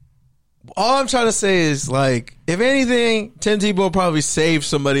 all I'm trying to say is like, if anything, Tim Tebow probably saved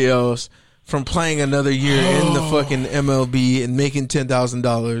somebody else from playing another year in the fucking MLB and making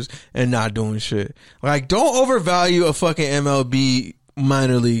 $10,000 and not doing shit. Like, don't overvalue a fucking MLB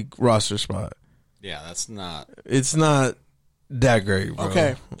minor league roster spot. Yeah, that's not. It's not that great, bro.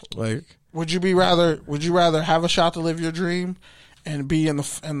 Okay. Like, Would you rather have a shot to live your dream and be in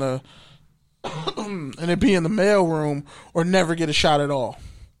the and it be in the mailroom, or never get a shot at all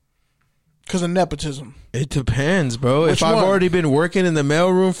because of nepotism? it depends, bro. Which if I've one? already been working in the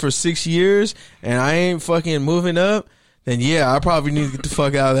mailroom for 6 years and I ain't fucking moving up, then I probably need to get the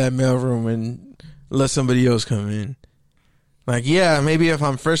fuck out of that mailroom and let somebody else come in. Like, maybe if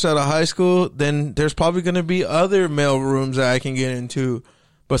I'm fresh out of high school, then there's probably going to be other mailrooms that I can get into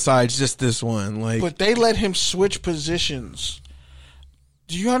besides just this one. Like, But they let him switch positions.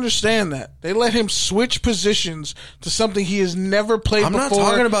 Do you understand that? They let him switch positions to something he has never played I'm before. not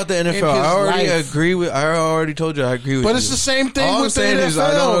talking about the in NFL. his I already life. agree with. I already told you I agree with. But you. it's the same thing All with I'm saying the is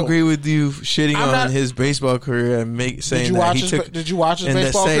I NFL. don't agree with you shitting I'm on not- his baseball career and saying you that watch he his- took. did you watch his and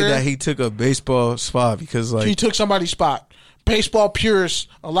baseball say career? that he took a baseball spot because like He took somebody's spot. Baseball purists,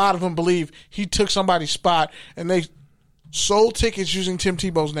 a lot of them believe he took somebody's spot, and they sold tickets using Tim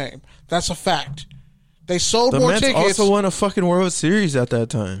Tebow's name. That's a fact. They sold the more Mets tickets. also won a fucking World Series at that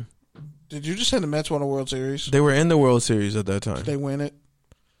time. Did you just say the Mets won a World Series? They were in the World Series at that time. They win it?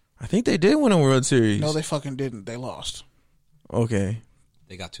 I think they did win a World Series. No, they fucking didn't. They lost. Okay.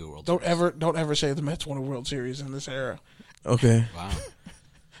 They got 2 World Don't Series. ever say the Mets won a World Series in this era. Okay. Wow.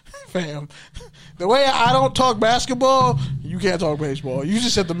 Fam, the way I don't talk basketball, you can't talk baseball. You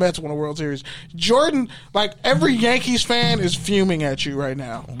just said the Mets won a World Series. Jordan, like every Yankees fan is fuming at you right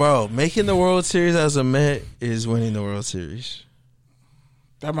now. Bro, making the World Series as a Met is winning the World Series.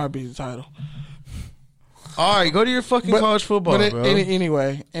 That might be the title. All right, go to your fucking college football, bro.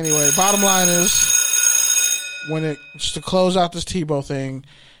 Anyway, bottom line is, when it's to close out this Tebow thing,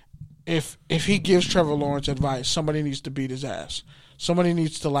 if he gives Trevor Lawrence advice, somebody needs to beat his ass. Somebody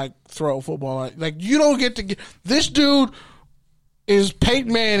needs to like throw a football. Like, you don't get to get this dude is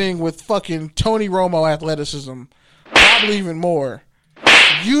Peyton Manning with fucking Tony Romo athleticism, probably even more.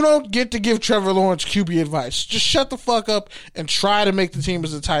 You don't get to give Trevor Lawrence QB advice. Just shut the fuck up and try to make the team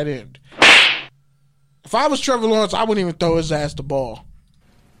as a tight end. If I was Trevor Lawrence, I wouldn't even throw his ass the ball.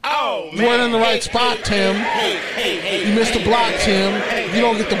 Oh, man. You weren't in the right spot, Tim. You missed the block, Tim. You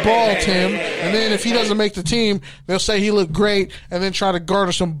don't get the ball, Tim. And then if he doesn't make the team, they'll say he looked great and then try to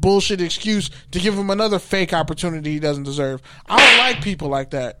garner some bullshit excuse to give him another fake opportunity he doesn't deserve. I don't like people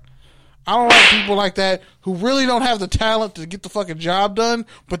like that. I don't like people like that who really don't have the talent to get the fucking job done,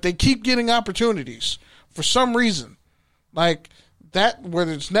 but they keep getting opportunities for some reason. Like that,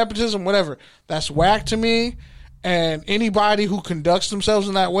 whether it's nepotism, whatever, that's whack to me. And anybody who conducts themselves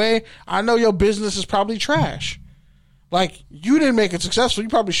in that way, I know your business is probably trash. Like, you didn't make it successful. You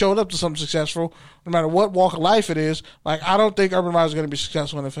probably showed up to something successful, no matter what walk of life it is. Like, I don't think Urban Meyer is going to be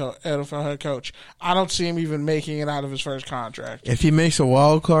successful in NFL head coach. I don't see him even making it out of his first contract. If he makes a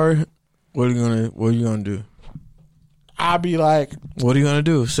wild card, what are you gonna do? I'd be like, What are you gonna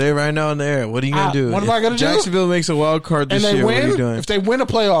do? Say it right now in the air. What are you gonna do? what am I gonna do? Jacksonville makes a wild card this and they year. What are you win. doing? If they win a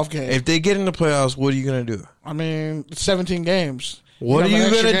playoff game, If they get in the playoffs, what are you gonna do? I mean, it's 17 games. What are have you an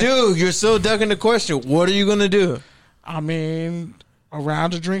extra gonna game. do? You're still ducking the question. What are you gonna do? I mean, a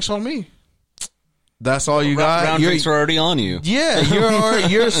round of drinks on me. That's all you got. Round drinks are already on you. Yeah,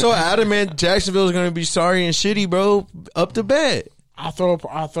 you're so adamant. Jacksonville's gonna be sorry and shitty, bro. Up to bed. I'll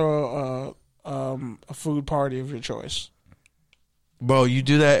throw a food party of your choice. Bro, you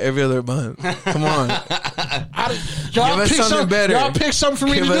do that every other month. Come on. Y'all Give us pick something better. Y'all pick something for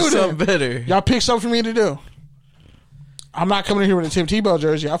me Give to us do. something Then. better. Y'all pick something for me to do. I'm not coming in here with a Tim Tebow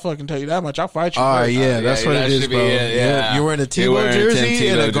jersey. I'll fucking tell you that much. I'll fight you. All right, first. yeah, that's yeah, what that it is, should be bro. it, yeah. You're wearing a You're Tebow wearing a Tim jersey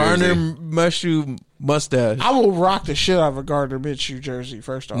and a Tebow Garner jersey. Minshew mustache. I will rock the shit out of a Gardner Minshew jersey.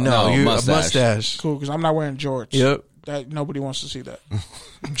 First off, No, No, you mustache. a mustache. cool because I'm not wearing jorts. Yep. That nobody wants to see that.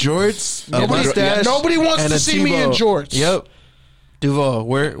 Jorts, a Nobody- mustache, nobody wants and to a see me in Tebow. jorts. Yep. Duval,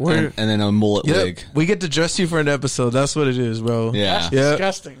 where? And then a mullet Yep. wig. We get to dress you for an episode. That's what it is, bro. Yeah. That's Yep.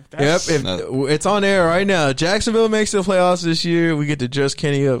 disgusting. That's, Yep, it's on air right now. Jacksonville makes the playoffs this year. We get to dress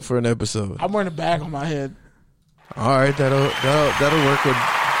Kenny up for an episode. I'm wearing a bag on my head. All right, that'll work with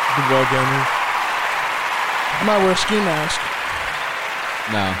Duval Gaming. I might wear a ski mask.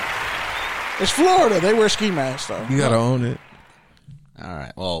 No. It's Florida. They wear ski masks, though. You gotta own it. All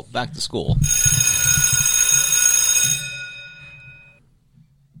right. Well, back to school.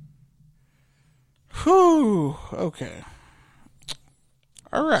 Whew. Okay.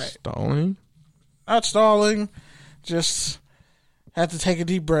 All right. Stalling. Not stalling. Just had to take a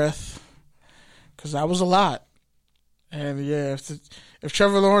deep breath because that was a lot. And yeah, if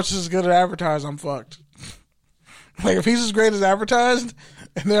Trevor Lawrence is as good at advertised, I'm fucked. Like if he's as great as advertised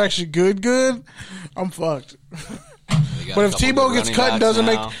and they're actually good, I'm fucked. But if Tebow gets cut and doesn't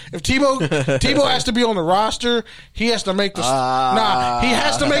make, if Tebow has to be on the roster, he has to make the. He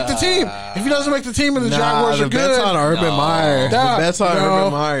has to make the team. If he doesn't make the team and the Jaguars are good, bet's on Urban Meyer. The bet's on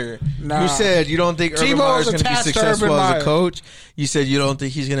Urban Meyer. Nah. You said you don't think Urban Meyer's going to be successful as a coach. You said you don't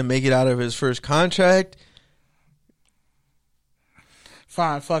think he's going to make it out of his first contract.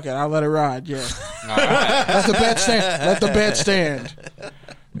 Fine, fuck it. I'll let it ride. Yeah, let the bet stand. Let the bet stand.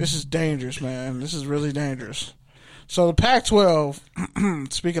 This is dangerous, man. This is really dangerous. So the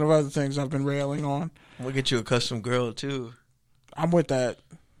Pac-12, speaking of other things I've been railing on. We'll get you a custom grill, too. I'm with that.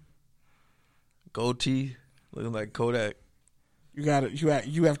 Goatee, looking like Kodak. You got it.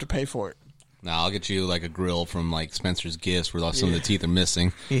 You have to pay for it. No, I'll get you like a grill from like Spencer's Gifts where some of the teeth are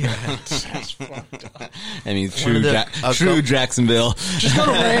missing. Yeah. That's fucked up. I mean, true Jacksonville. Just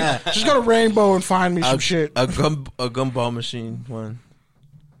go to Rainbow and find me some shit. A gumball machine one.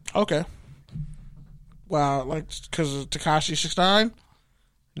 Okay. Wow, like because of Tekashi 6ix9ine?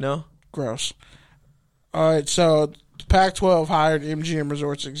 No. Gross. All right, so the Pac-12 hired MGM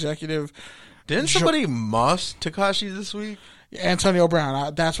Resorts executive. Didn't somebody moss Tekashi this week? Antonio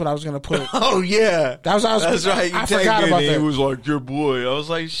Brown. That's what I was going to put. Oh, yeah. That's right. I forgot about that. He was like, your boy. I was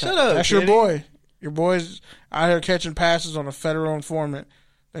like, shut up. That's your boy. Your boy's out here catching passes on a federal informant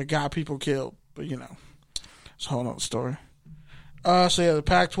that got people killed. But, it's a whole other story. So yeah, the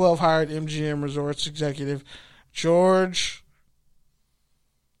Pac-12 hired MGM Resorts executive George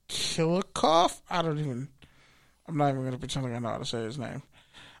Kilikoff. I'm not even going to pretend like I know how to say his name.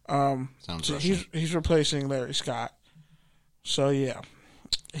 Sounds so Russian. he's replacing Larry Scott. So yeah,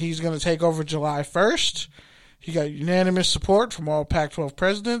 he's going to take over July 1st. He got unanimous support from all Pac-12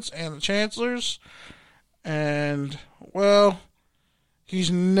 presidents and the chancellors. And well, he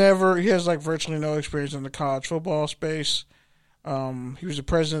has like virtually no experience in the college football space. He was the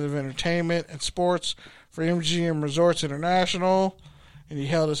president of entertainment and sports for MGM Resorts International, and he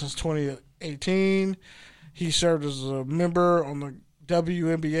held it since 2018. He served as a member on the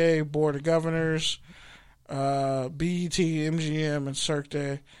WNBA Board of Governors, BET, MGM, and Cirque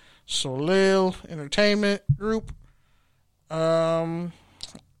du Soleil Entertainment Group. And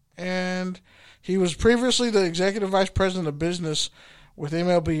he was previously the executive vice president of business with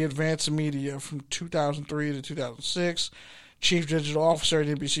MLB Advanced Media from 2003 to 2006. Chief Digital Officer at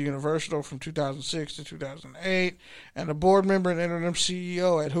NBC Universal from 2006 to 2008, and a board member and interim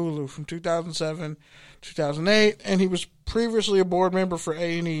CEO at Hulu from 2007 to 2008, and he was previously a board member for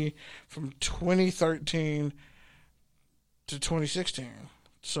A&E from 2013 to 2016.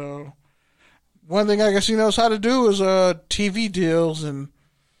 So one thing I guess he knows how to do is TV deals and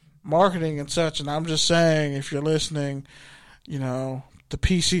marketing and such, and I'm just saying, if you're listening, the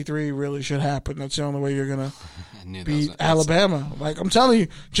PC3 really should happen. That's the only way you're going to beat Alabama. Like, I'm telling you,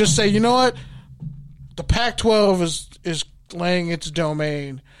 just say, you know what? The Pac-12 is laying its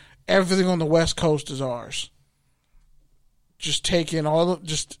domain. Everything on the West Coast is ours. Just take in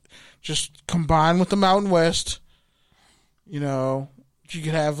just combine with the Mountain West. You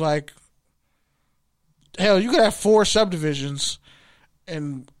could have you could have 4 subdivisions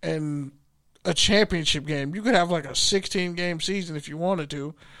and a championship game. You could have like a 16-game season if you wanted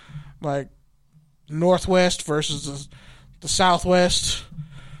to. Like Northwest versus the Southwest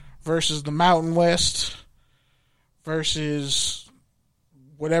versus the Mountain West versus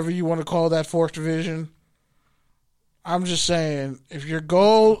whatever you want to call that 4th division. I'm just saying, if your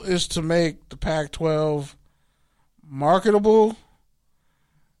goal is to make the Pac-12 marketable,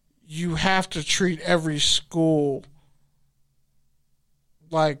 you have to treat every school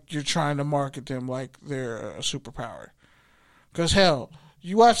like you're trying to market them like they're a superpower. Because hell,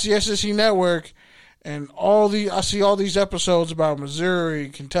 you watch the SEC Network and I see all these episodes about Missouri,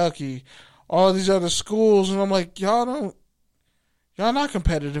 Kentucky, all these other schools, and I'm like, y'all not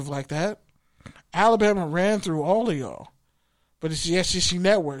competitive like that. Alabama ran through all of y'all. But it's the SEC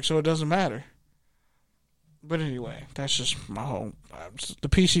Network, so it doesn't matter. But anyway, that's just my whole... the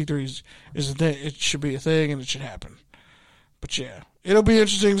PC3 is a thing. It should be a thing, and it should happen. But yeah, it'll be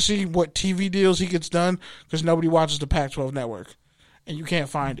interesting to see what TV deals he gets done, because nobody watches the Pac-12 network, and you can't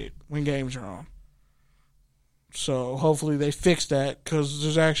find it when games are on. So hopefully they fix that, because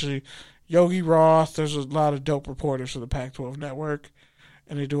there's actually, Yogi Roth. There's a lot of dope reporters for the Pac-12 network,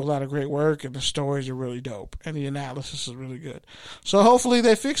 and they do a lot of great work, and the stories are really dope, and the analysis is really good. So hopefully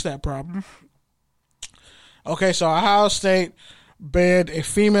they fix that problem. Okay, so Ohio State banned a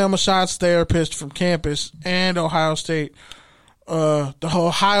female massage therapist from campus, and the Ohio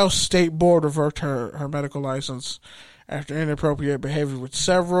State Board revoked her medical license after inappropriate behavior with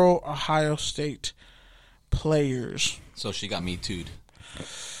several Ohio State players. So she got me too'd.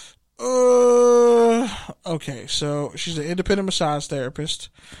 Okay, so she's an independent massage therapist.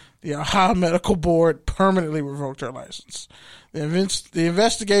 The Ohio Medical Board permanently revoked her license. The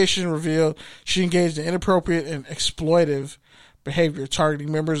investigation revealed she engaged in inappropriate and exploitive behavior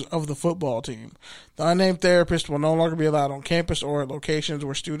targeting members of the football team. The unnamed therapist will no longer be allowed on campus or at locations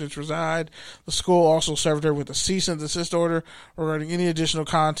where students reside. The school also served her with a cease and desist order regarding any additional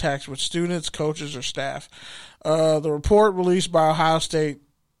contacts with students, coaches, or staff. The report released by Ohio State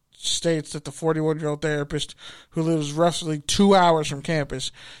states that the 41-year-old therapist, who lives roughly 2 hours from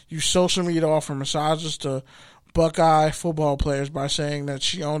campus, used social media to offer massages to Buckeye football players by saying that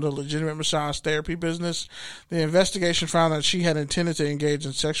she owned a legitimate massage therapy business. The investigation found that she had intended to engage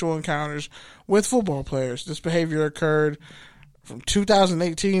in sexual encounters with football players. This behavior occurred from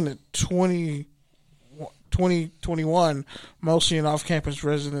 2018 to 2021, mostly in off-campus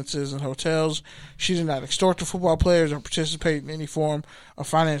residences and hotels. She did not extort the football players or participate in any form of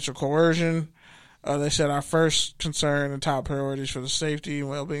financial coercion. They said our first concern and top priorities for the safety and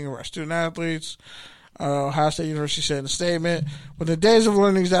well-being of our student-athletes. Ohio State University said in a statement, within days of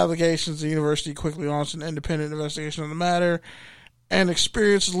learning these allegations, the university quickly launched an independent investigation on the matter and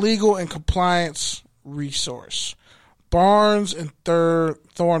experienced legal and compliance resource. Barnes and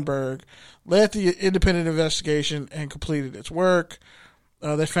Thornburg led the independent investigation and completed its work.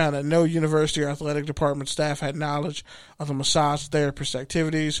 They found that no university or athletic department staff had knowledge of the massage therapist's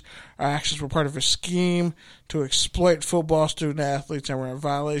activities. Our actions were part of a scheme to exploit football student athletes and were in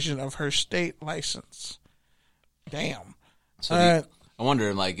violation of her state license. Damn. So I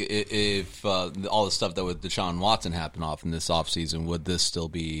wonder, like, if all the stuff that with Deshaun Watson happened off in this offseason, would this still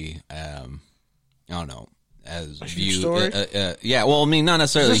be, I don't know, as a viewed? story? Yeah, well, I mean, not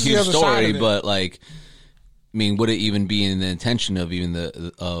necessarily a This is the huge other side story, of it. but like, I mean, would it even be in the intention of even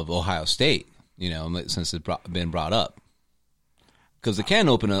of Ohio State? You know, since it's been brought up, because it can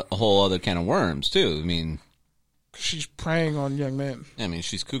open a whole other can of worms too. I mean, She's preying on young men. I mean,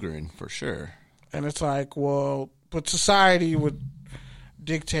 she's cougaring for sure. And it's like, well, but society would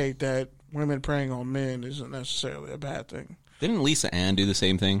dictate that women preying on men isn't necessarily a bad thing. Didn't Lisa Ann do the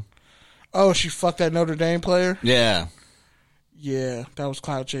same thing? Oh, she fucked that Notre Dame player? Yeah. Yeah, that was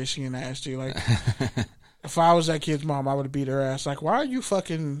clout chasing and nasty. Like, if I was that kid's mom, I would have beat her ass. Like, why are you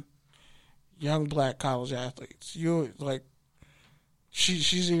fucking young black college athletes? You, like,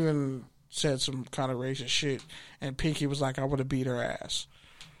 she's even said some kind of racist shit, and Pinky was like, I would have beat her ass.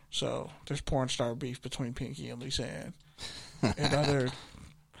 So there's porn star beef between Pinky and Lisa Ann. And other,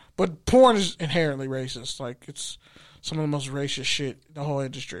 but porn is inherently racist. Like, it's some of the most racist shit in the whole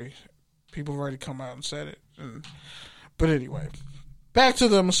industry. People have already come out and said it. But anyway, back to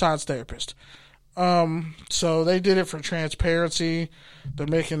the massage therapist. So they did it for transparency. They're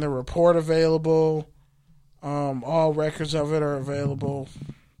making the report available. All records of it are available.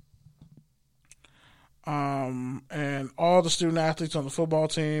 And all the student athletes on the football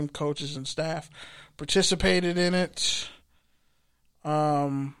team, coaches and staff participated in it.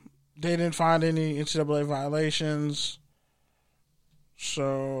 They didn't find any NCAA violations.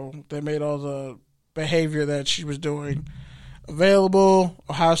 So they made all the behavior that she was doing available.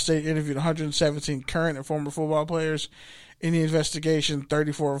 Ohio State interviewed 117 current and former football players in the investigation,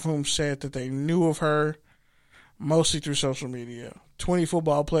 34 of whom said that they knew of her, mostly through social media. 20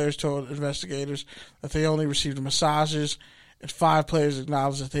 football players told investigators that they only received massages, and 5 players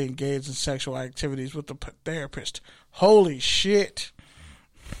acknowledged that they engaged in sexual activities with the therapist. Holy shit.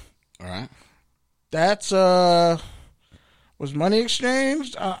 All right. That's, was money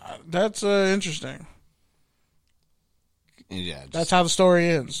exchanged? That's interesting. Yeah. That's how the story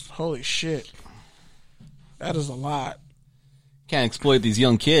ends. Holy shit. That is a lot. Can't exploit these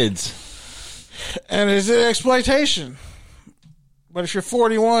young kids. And is it exploitation? But if you're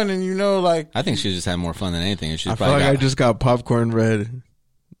 41 and you know, like... I think she just had more fun than anything. I feel like I just got popcorn red.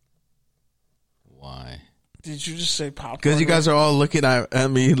 Why? Did you just say popcorn? Because you guys are all looking at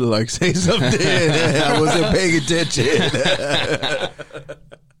me like, say something. I wasn't paying attention.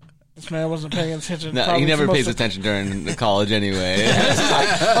 This man wasn't paying attention. No, he never pays attention during the college anyway. This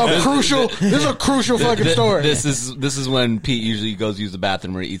is a crucial fucking story. This is when Pete usually goes use the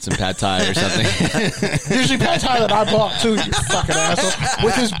bathroom or eat some pad thai or something. Usually pad thai that I bought too, you fucking asshole,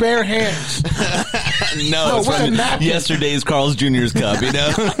 with his bare hands. No, it's from yesterday's Carl's Jr.'s cup, you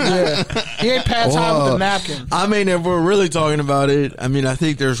know? Yeah. He ain't pad thai with the napkin. I mean, if we're really talking about it, I mean, I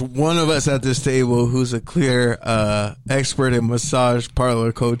think there's one of us at this table who's a clear expert in massage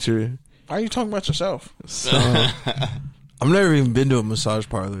parlor culture. Why are you talking about yourself? So, I've never even been to a massage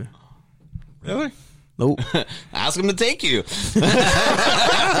parlor. Really? Nope. Ask him to take you. He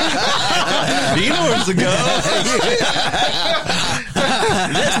knows to go.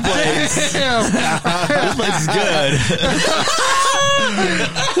 This place. This place is good.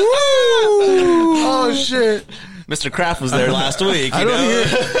 Oh shit. Mr. Kraft was there last week. I don't hear.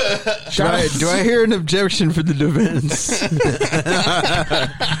 Do I hear an objection for the defense?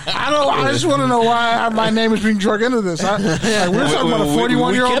 I just want to know why my name is being drug into this. We're talking about a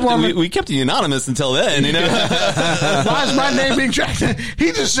 41-year-old woman. We kept you anonymous until then, you know. Why is my name being dragged in?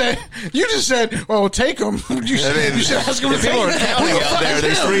 You just said, well, take him. You should ask him to take people are counting out there.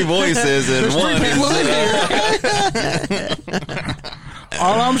 There's three voices and one.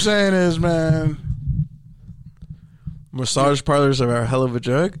 All I'm saying is, man, massage parlors are a hell of a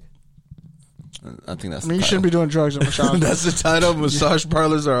drug. I think that's. You shouldn't be doing drugs at massage. That's the title. Massage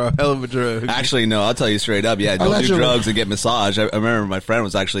parlors are a hell of a drug. Actually, no. I'll tell you straight up. Yeah, don't do drugs and get massage. I remember my friend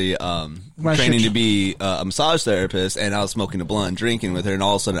was actually training to be a massage therapist, and I was smoking a blunt and drinking with her, and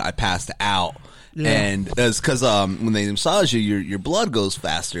all of a sudden I passed out. Yeah. And it's because when they massage you, your blood goes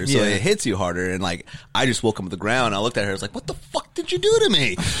faster, so it hits you harder. And like, I just woke up with the ground. I looked at her. I was like, "What the fuck did you do to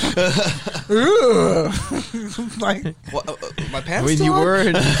me?" Like, my pants. When you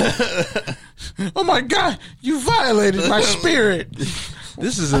were, oh my god, you violated my spirit.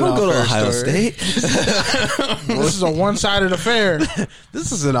 This is an Ohio State. This is a one-sided affair.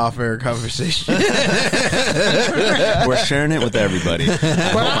 This is an off-air conversation. We're sharing it with everybody.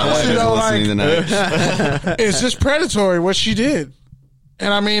 But honestly, though, like, is this predatory, what she did?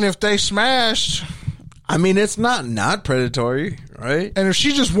 And I mean, if they smashed... I mean, it's not predatory, right? And if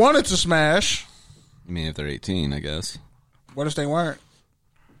she just wanted to smash... I mean, if they're 18, I guess. What if they weren't?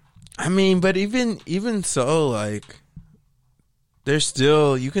 I mean, but even so, like...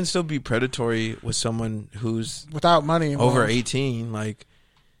 you can still be predatory with someone who's without money involved. Over 18. Like,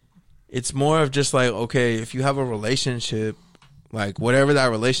 it's more of just like, okay, if you have a relationship, like whatever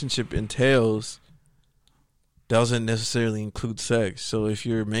that relationship entails doesn't necessarily include sex. So if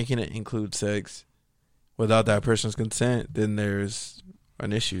you're making it include sex without that person's consent, then there's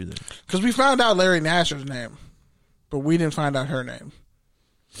an issue there. Because we found out Larry Nassar's name, but we didn't find out her name.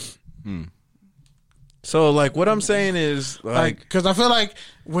 So, like, what I'm saying is, like, because I feel like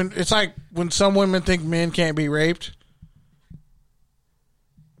when some women think men can't be raped,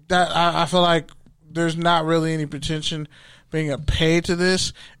 that I feel like there's not really any pretension being paid to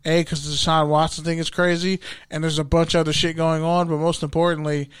this. Because the Deshaun Watson thing is crazy, and there's a bunch of other shit going on. But most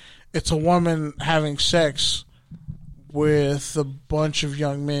importantly, it's a woman having sex with a bunch of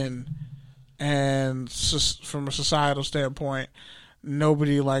young men, and from a societal standpoint,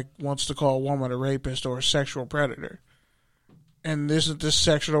 nobody wants to call a woman a rapist or a sexual predator. And isn't this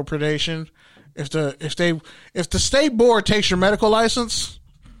sexual predation? If the state board takes your medical license,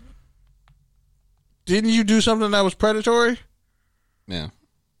 didn't you do something that was predatory? Yeah.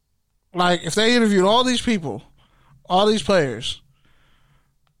 Like, if they interviewed all these people, all these players,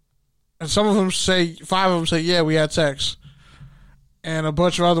 and some of them say, 5 of them say, yeah, we had sex, and a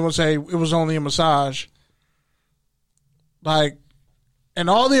bunch of other ones say it was only a massage. Like, and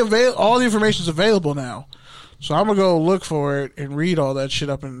all the information is available now. So I'm going to go look for it and read all that shit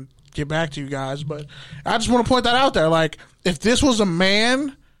up and get back to you guys. But I just want to point that out there. Like, if this was a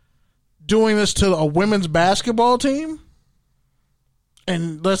man doing this to a women's basketball team,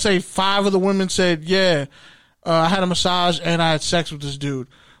 and let's say 5 of the women said, yeah, I had a massage and I had sex with this dude,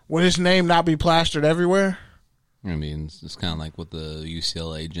 would his name not be plastered everywhere? I mean, it's kind of like with the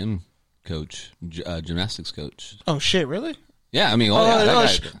UCLA gym coach, gymnastics coach. Oh, shit, really? Yeah, I mean,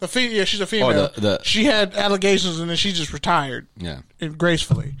 she's a female. She had allegations, and then she just retired. Yeah,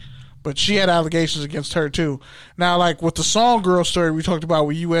 gracefully, but she had allegations against her too. Now, like with the Song Girl story we talked about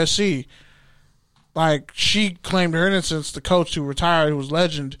with USC, like she claimed her innocence. The coach who retired, who was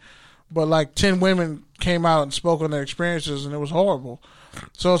legend, but like 10 women came out and spoke on their experiences, and it was horrible.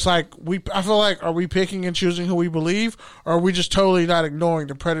 So it's like I feel like, are we picking and choosing who we believe, or are we just totally not ignoring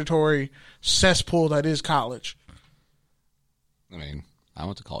the predatory cesspool that is college? I mean, I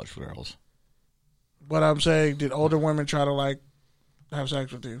went to college for girls. But I'm saying, did older women try to have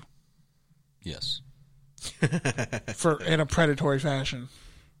sex with you? Yes. in a predatory fashion,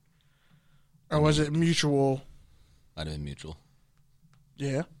 or was it mutual? Might have been mutual.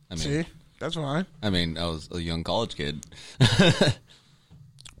 Yeah. I mean, see, that's fine. I mean, I was a young college kid.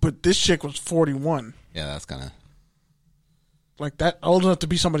 But this chick was 41. Yeah, that's kind of like that old enough to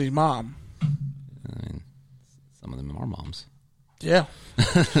be somebody's mom. I mean, some of them are moms. Yeah.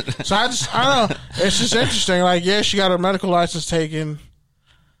 So I don't know. It's just interesting. Like, yeah, she got her medical license taken.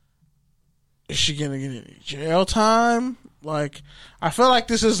 Is she going to get any jail time? Like, I feel like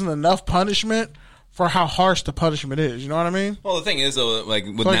this isn't enough punishment for how harsh the punishment is. You know what I mean? Well, the thing is, though, like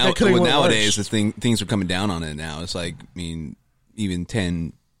with went nowadays, worse. things are coming down on it now. It's like, I mean, even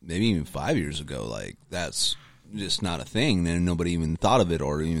 10, maybe even 5 years ago, like that's just not a thing. And nobody even thought of it,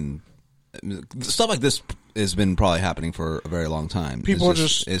 or even stuff like this has been probably happening for a very long time. People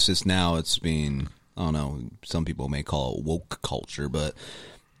it's just now it's being, I don't know, some people may call it woke culture, but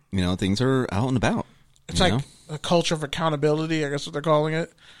you know, things are out and about. It's like a culture of accountability, I guess what they're calling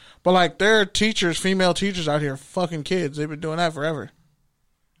it. But like, there are teachers, female teachers out here fucking kids. They've been doing that forever.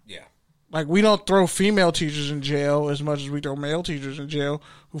 Yeah. Like, we don't throw female teachers in jail as much as we throw male teachers in jail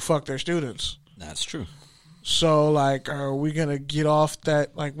who fuck their students. That's true. So, like, are we going to get off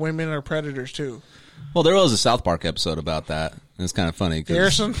that, like, women are predators, too? Well, there was a South Park episode about that. And it's kind of funny.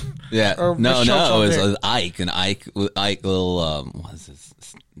 Harrison? Yeah. Or No, which show it was there? Ike. And Ike little, what is this?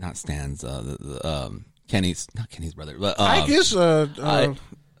 Not Stan's, Kenny's, not Kenny's brother, but Ike is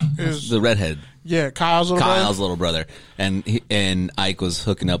the redhead. yeah, Kyle's little brother. And Ike was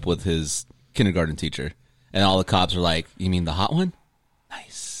hooking up with his kindergarten teacher. And all the cops were like, "You mean the hot one?"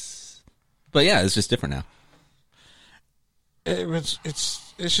 Nice. But yeah, it's just different now. It's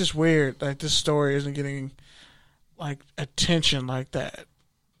just weird. Like, this story isn't getting, like, attention like that.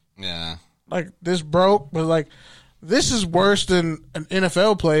 Yeah. Like, this broke, but, like, this is worse than an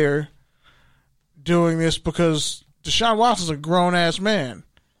NFL player doing this, because Deshaun Watson's a grown-ass man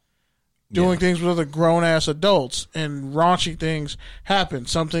doing things with other grown-ass adults, and raunchy things happen.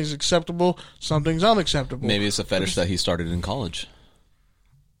 Some things acceptable, some things unacceptable. Maybe it's a fetish that he started in college.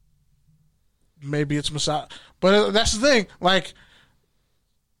 Maybe it's massage. But that's the thing. Like,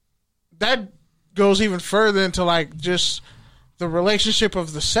 that goes even further into, like, just the relationship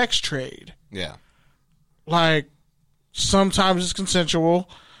of the sex trade. Yeah. Like, sometimes it's consensual,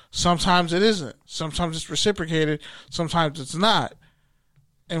 sometimes it isn't. Sometimes it's reciprocated, sometimes it's not.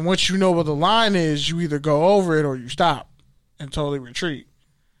 And once you know what the line is, you either go over it or you stop and totally retreat.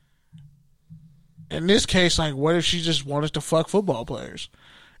 In this case, like, what if she just wanted to fuck football players?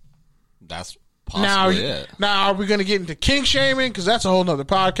 That's possibly it. Now, are we going to get into kink shaming? Because that's a whole nother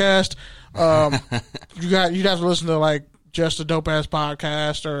podcast. You'd have to listen to, like, Just a Dope Ass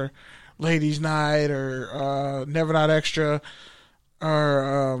Podcast, or Ladies Night, or Never Not Extra,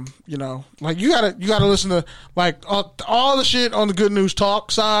 or you know, like, you gotta listen to, like, all the shit on the Good News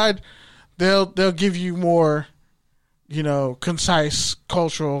Talk side. They'll give you more, you know, concise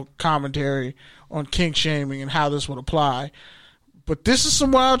cultural commentary on kink shaming and how this would apply. But this is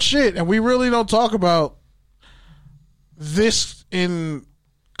some wild shit, and we really don't talk about this in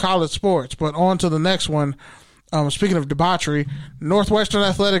college sports. But on to the next one. Speaking of debauchery, Northwestern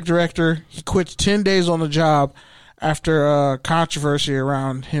athletic director, he quits 10 days on the job after controversy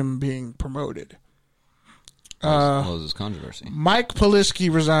around him being promoted. What was this controversy? Mike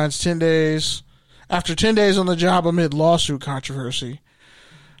Polisky resigns after 10 days on the job amid lawsuit controversy.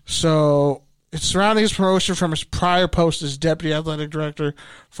 So it's surrounding his promotion from his prior post as deputy athletic director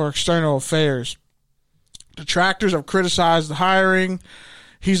for external affairs. Detractors have criticized the hiring.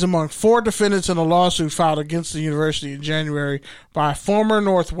 He's among 4 defendants in a lawsuit filed against the university in January by a former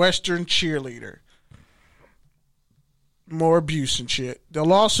Northwestern cheerleader. More abuse and shit. The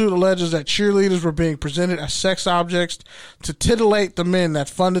lawsuit alleges that cheerleaders were being presented as sex objects to titillate the men that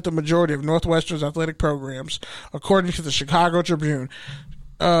funded the majority of Northwestern's athletic programs, according to the Chicago Tribune.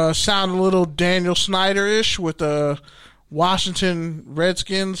 Sound a little Daniel Snyder-ish with the Washington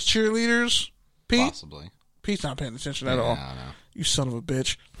Redskins cheerleaders, Pete? Possibly. Pete's not paying attention at all. I don't know. You son of a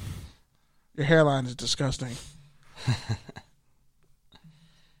bitch. Your hairline is disgusting.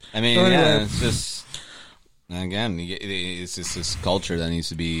 I mean, So anyway. yeah, it's just, again, it's just this culture that needs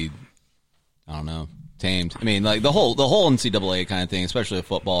to be, I don't know, tamed. I mean, like, the whole NCAA kind of thing, especially with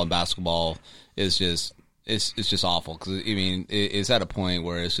football and basketball, is just, it's just awful. Because, I mean, it's at a point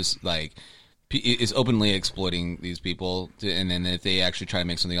where it's just, like, it's openly exploiting these people, and then if they actually try to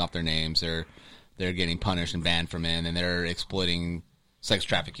make something off their names, they're getting punished and banned from it, and they're exploiting sex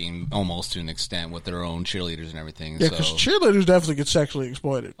trafficking almost to an extent with their own cheerleaders and everything. Yeah, because cheerleaders definitely get sexually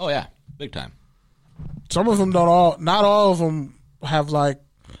exploited. Oh, yeah. Big time. Some of them not all of them have, like,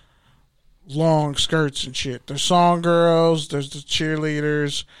 long skirts and shit. There's song girls, there's the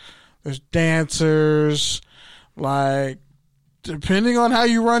cheerleaders, there's dancers. Like, depending on how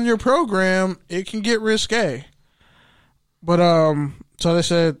you run your program, it can get risque. But so they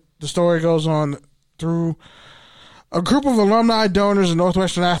said the story goes on through a group of alumni, donors, and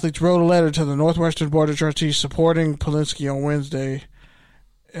Northwestern athletes wrote a letter to the Northwestern Board of Trustees supporting Polinsky on Wednesday.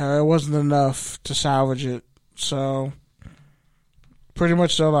 It wasn't enough to salvage it, so pretty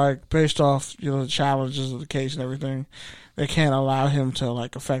much so, like, based off, you know, the challenges of the case and everything, they can't allow him to,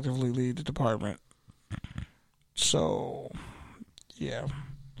 like, effectively lead the department. So, yeah.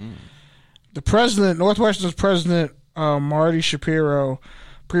 The president, Northwestern's president, Marty Shapiro,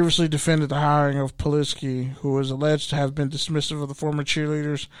 previously defended the hiring of Polinsky, who was alleged to have been dismissive of the former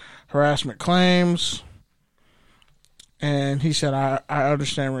cheerleaders' harassment claims. And he said, I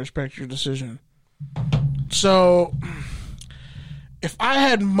understand and respect your decision. So, if I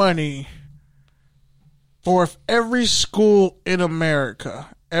had money, or if every school in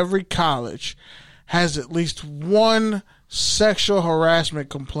America, every college, has at least one sexual harassment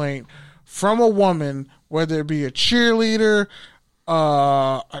complaint from a woman, whether it be a cheerleader,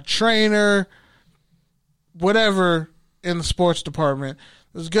 a trainer, whatever, in the sports department,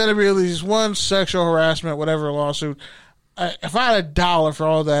 there's going to be at least one sexual harassment, whatever lawsuit. If I had $1 for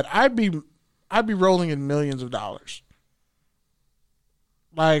all that, I'd be rolling in millions of dollars.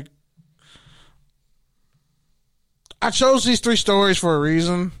 Like, I chose these 3 stories for a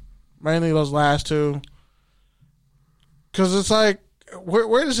reason, mainly those last 2, because it's like,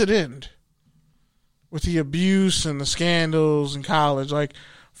 where does it end with the abuse and the scandals in college? Like,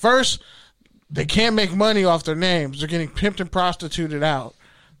 first, they can't make money off their names. They're getting pimped and prostituted out.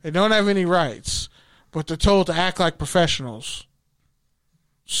 They don't have any rights, but they're told to act like professionals.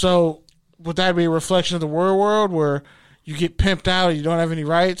 So, would that be a reflection of the real world where you get pimped out and you don't have any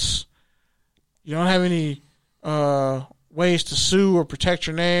rights? You don't have any ways to sue or protect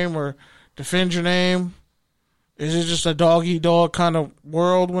your name or defend your name? Is it just a dog-eat-dog kind of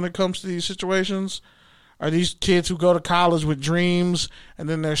world when it comes to these situations? Are these kids who go to college with dreams and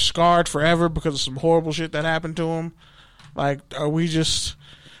then they're scarred forever because of some horrible shit that happened to them? Like, are we just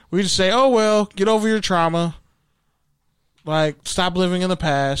say, oh, well, get over your trauma. Like, stop living in the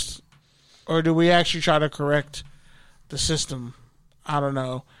past. Or do we actually try to correct the system? I don't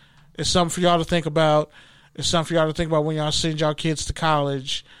know. It's something for y'all to think about. It's something for y'all to think about when y'all send y'all kids to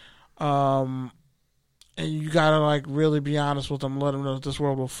college. And you gotta, like, really be honest with them. Let them know that this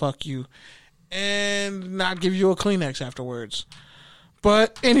world will fuck you. And not give you a Kleenex afterwards.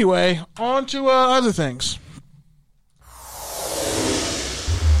 But anyway, on to other things.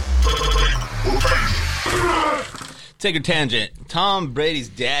 Take a tangent. Tom Brady's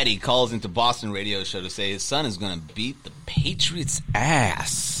daddy calls into Boston radio show to say his son is going to beat the Patriots'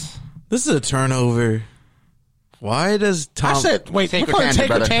 ass. This is a turnover. Why does Tom... I said, wait, take a tangent,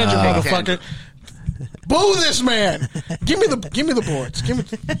 motherfucker. Boo this man. Give me the boards.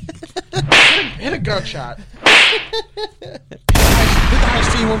 Hit a gunshot. Hit the high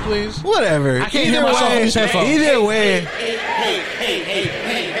steam one, please. Whatever. I can't hear myself in these headphones. Either way.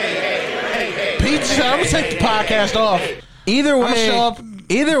 Pete said, I'm going to take the podcast off.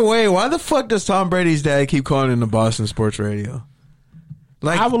 Either way, why the fuck does Tom Brady's dad keep calling into Boston sports radio?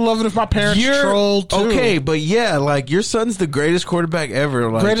 Like, I would love it if my parents trolled too. Okay, but yeah, like, your son's the greatest quarterback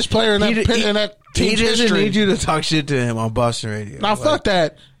ever. Like, greatest player in that team's he doesn't history. need you to talk shit to him on Boston radio. Now, fuck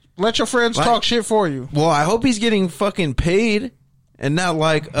that. Let your friends talk shit for you. Well, I hope he's getting fucking paid and not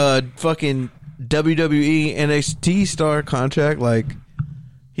like a fucking WWE NXT star contract. Like,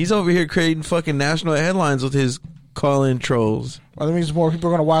 he's over here creating fucking national headlines with his call-in trolls. Well, that means more people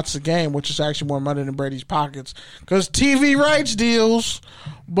are going to watch the game, which is actually more money in Brady's pockets. Because TV rights deals.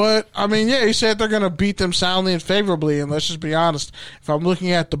 But, I mean, yeah, he said they're going to beat them soundly and favorably. And let's just be honest. If I'm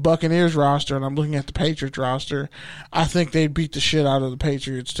looking at the Buccaneers roster and I'm looking at the Patriots roster, I think they'd beat the shit out of the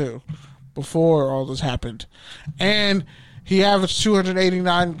Patriots, too, before all this happened. And he averaged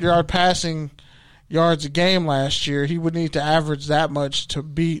 289 passing yards a game last year. He would need to average that much to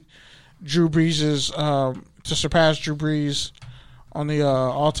beat Drew Brees' to surpass Drew Brees on the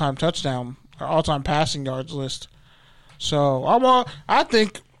all-time passing yards list. So I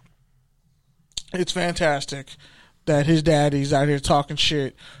think it's fantastic that his daddy's out here talking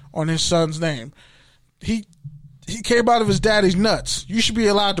shit on his son's name. He came out of his daddy's nuts. You should be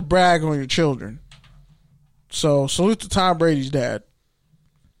allowed to brag on your children. So salute to Tom Brady's dad.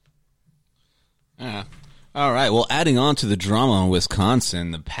 Yeah. All right. Well, adding on to the drama in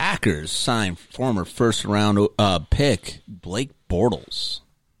Wisconsin, the Packers signed former first-round pick Blake Bortles.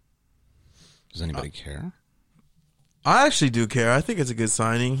 Does anybody care? I actually do care. I think it's a good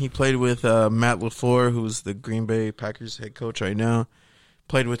signing. He played with Matt LaFleur, who's the Green Bay Packers head coach right now.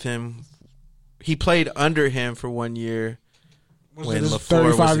 Played with him. He played under him for 1 year when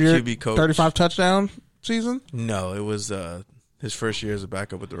LaFleur was the QB coach. 35 touchdown season? No, it was his first year as a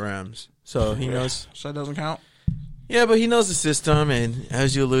backup with the Rams. So he knows. So that doesn't count? Yeah, but he knows the system, and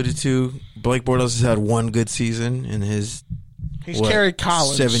as you alluded to, Blake Bortles has had one good season in his carried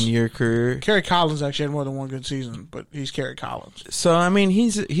Collins 7-year career. Kerry Collins actually had more than one good season, but he's carried Collins. So I mean,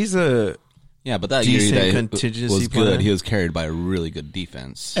 he's a but that decent year that contingency was player. good. He was carried by a really good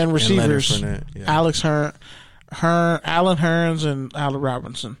defense And receivers, and Leonard Fournette, yeah. Alex Allen Hurns, and Allen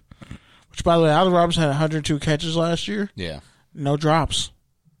Robinson. Which, by the way, Allen Robinson had 102 catches last year. Yeah, No drops.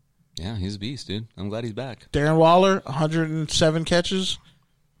 yeah, he's a beast, dude. I'm glad he's back. Darren Waller, 107 catches,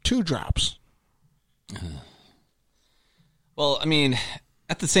 2 drops. Well, I mean,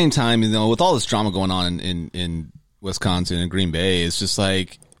 at the same time, with all this drama going on in Wisconsin and Green Bay, it's just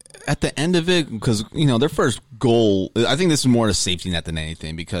like at the end of it, because their first goal, I think this is more a safety net than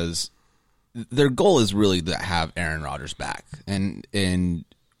anything, because their goal is really to have Aaron Rodgers back, and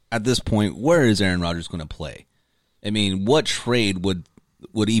at this point, where is Aaron Rodgers going to play? I mean, what trade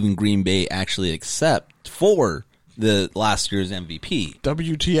would even Green Bay actually accept for the last year's MVP?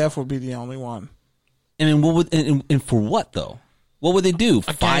 WTF would be the only one. I mean, what would and for what though? What would they do?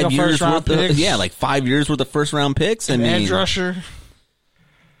 5 years worth of, like 5 years worth of first round picks. An edge rusher.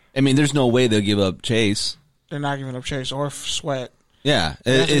 I mean, there's no way they'll give up Chase. They're not giving up Chase or Sweat. Yeah,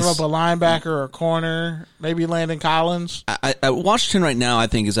 They're give up a linebacker or a corner, maybe Landon Collins. Washington right now, I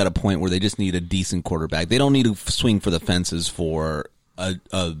think, is at a point where they just need a decent quarterback. They don't need to swing for the fences for a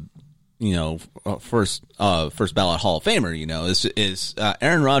first ballot Hall of Famer. Is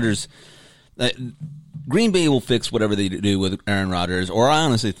Aaron Rodgers? Green Bay will fix whatever they do with Aaron Rodgers, or I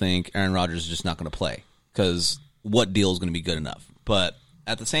honestly think Aaron Rodgers is just not going to play, because what deal is going to be good enough? But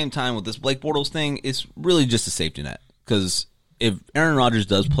at the same time, with this Blake Bortles thing, it's really just a safety net, because if Aaron Rodgers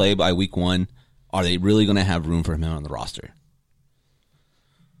does play by week 1, are they really going to have room for him on the roster?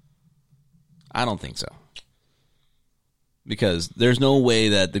 I don't think so. Because there's no way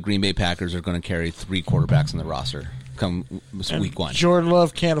that the Green Bay Packers are going to carry 3 quarterbacks on the roster come week 1. Jordan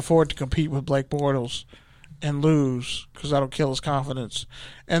Love can't afford to compete with Blake Bortles and lose, because that'll kill his confidence.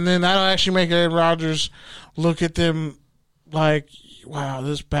 And then that'll actually make Aaron Rodgers look at them like, wow,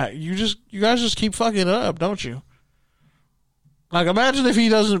 this back. You guys just keep fucking up, don't you? Like, imagine if he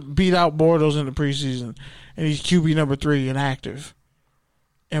doesn't beat out Bortles in the preseason and he's QB number 3 inactive.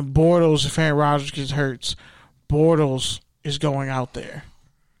 And Bortles, if Aaron Rodgers gets hurt, Bortles is going out there.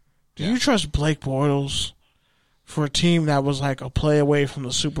 Do you trust Blake Bortles for a team that was like a play away from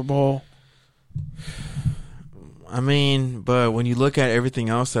the Super Bowl? I mean, but when you look at everything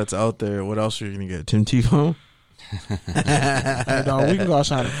else that's out there, what else are you going to get? Tim Tebow? No, we can go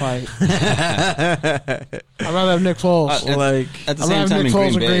outside and fight. I'd rather have Nick Foles. At the same time, Nick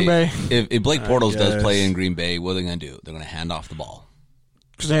Foles in Green Bay. If Blake Bortles does play in Green Bay, what are they going to do? They're going to hand off the ball.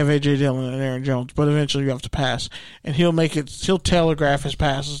 Because they have A.J. Dillon and Aaron Jones, but eventually you have to pass. And he'll telegraph his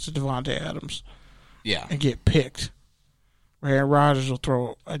passes to Devontae Adams. Yeah. And get picked. Aaron Rodgers will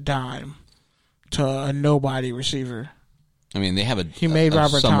throw a dime to a nobody receiver. I mean, they have Robert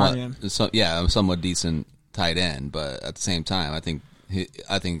Tonyan. A somewhat decent tight end, but at the same time, I think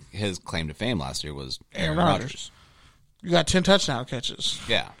his claim to fame last year was Aaron Rodgers. You got 10 touchdown catches.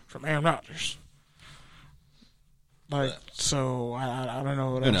 Yeah. From Aaron Rodgers. So I don't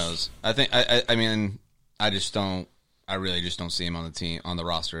know what else. Who knows? I think I mean I really just don't see him on the team, on the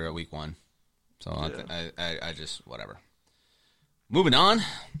roster at week 1. So I just whatever. Moving on,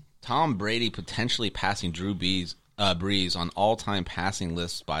 Tom Brady potentially passing Drew Brees on all-time passing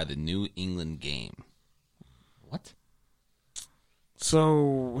lists by the New England game. What?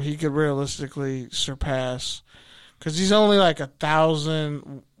 So he could realistically surpass, because he's only like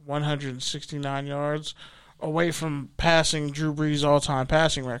 1,169 yards away from passing Drew Brees' all-time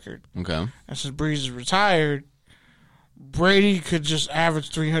passing record. Okay. And since Brees is retired, Brady could just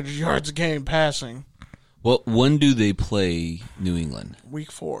average 300 yards a game passing. Well, when do they play New England?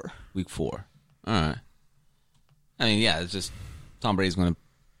 Week 4. Week 4. All right. I mean, yeah, it's just Tom Brady's going to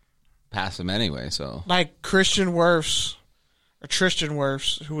pass him anyway, so. Like Tristan Wirfs,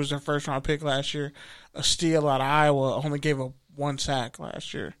 who was their first-round pick last year, a steal out of Iowa, only gave up 1 sack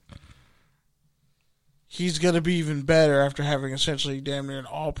last year. He's going to be even better after having essentially damn near an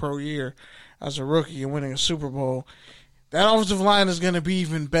all-pro year as a rookie and winning a Super Bowl. That offensive line is going to be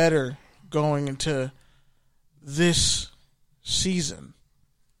even better going into this season.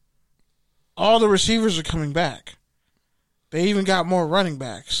 All the receivers are coming back. They even got more running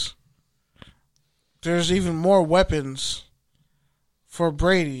backs. there's even more weapons for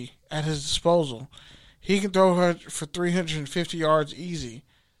Brady at his disposal. He can throw her for 350 yards easy.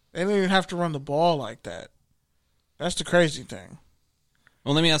 They don't even have to run the ball like that. That's the crazy thing.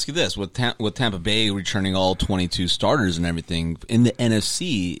 Well, let me ask you this: with Tampa Bay returning all 22 starters and everything in the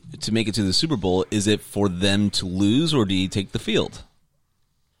NFC to make it to the Super Bowl, is it for them to lose, or do you take the field?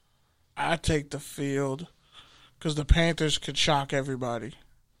 I take the field because the Panthers could shock everybody.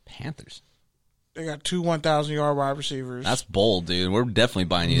 Panthers. They got 2 1,000-yard wide receivers. That's bold, dude. We're definitely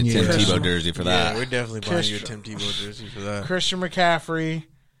buying you a Tim Tebow jersey for that. Yeah, we're definitely buying you a Tim Tebow jersey for that. Christian McCaffrey, We're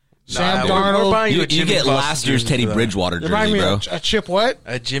Sam Darnold. buying You a Jimmy get Clausen last year's jersey Teddy for that. Bridgewater You're buying jersey, me bro. a chip what?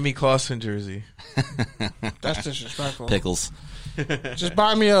 A Jimmy Clausen jersey. That's disrespectful. Pickles. Just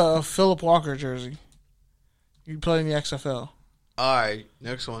buy me a Philip Walker jersey. You play in the XFL. All right,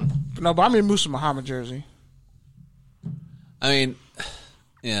 next one. No, buy me a Musa Muhammad jersey. I mean,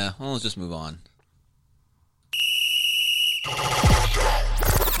 yeah. Well, let's just move on.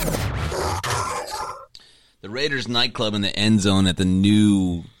 The Raiders nightclub in the end zone at the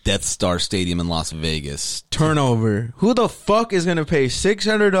new Death Star Stadium in Las Vegas. Turnover. Who the fuck is gonna pay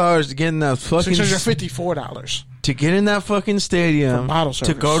 $600 to get in that fucking $654. to get in that fucking stadium For bottle to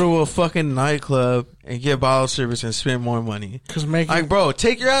service. go to a fucking nightclub and get bottle service and spend more money? Because making Like, bro,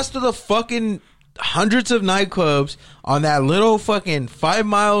 take your ass to the fucking hundreds of nightclubs on that little fucking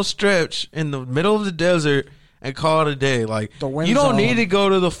 5-mile stretch in the middle of the desert and call it a day. Like, The wind you don't zone. need to go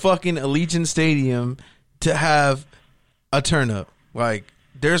to the fucking Allegiant Stadium to have a turn up. Like,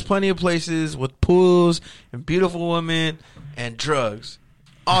 there's plenty of places with pools and beautiful women and drugs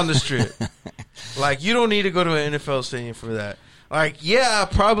on the strip. Like, you don't need to go to an NFL stadium for that. Like, yeah,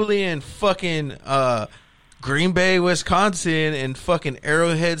 probably in fucking Green Bay, Wisconsin, and fucking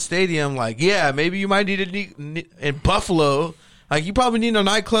Arrowhead Stadium. Like, yeah, maybe you might need in Buffalo. Like, you probably need a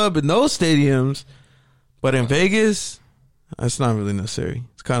nightclub in those stadiums. But in Vegas, that's not really necessary.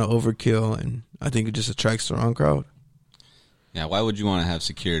 It's kind of overkill, and I think it just attracts the wrong crowd. Yeah, why would you want to have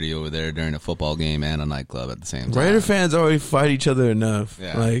security over there during a football game and a nightclub at the same time? Raider fans already fight each other enough.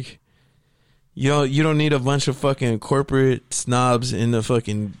 Yeah. Like, you don't need a bunch of fucking corporate snobs in the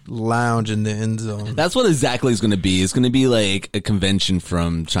fucking lounge in the end zone. That's what exactly it's going to be. It's going to be like a convention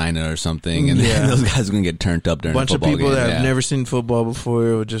from China or something, and Yeah. then those guys are going to get turned up during Bunch a of football people game. that have Yeah. never seen football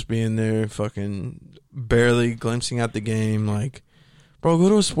before would just be in there fucking barely glimpsing at the game. Like, bro, go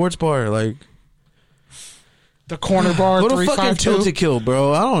to a sports bar. Like, the corner bar go to fucking 352. Tilted Kill,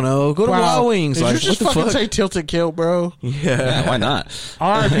 bro. I don't know. Go to Wild Wings. Did Like, you just what the fucking fuck? say Tilted Kill, bro? Yeah, why not?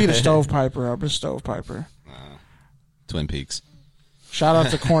 R.I.P. to Stovepiper. I've been Stovepiper. Twin Peaks. Shout out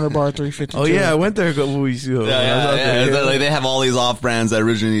to Corner Bar 352. Oh, yeah, I went there a couple weeks ago. I was out there. Like, they have all these off brands that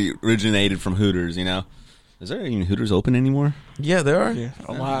originated from Hooters. You know, is there even Hooters open anymore? Yeah, there are. Yeah,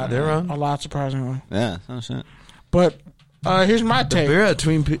 a lot. They're on. A lot, surprisingly. Yeah, oh shit. But here's my take. Beer at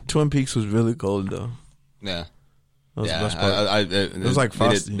Twin Peaks was really cold, though. Yeah. That was Yeah, the best part. it was like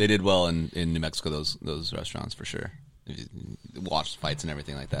Frosty. they did well in New Mexico. Those restaurants for sure. If you watch fights and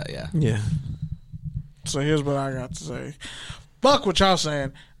everything like that. Yeah. Yeah. So here's what I got to say. Fuck what y'all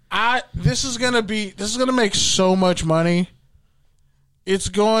saying. This is gonna make so much money. It's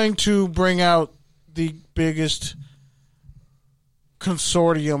going to bring out the biggest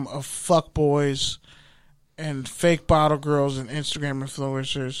consortium of fuckboys and fake bottle girls and Instagram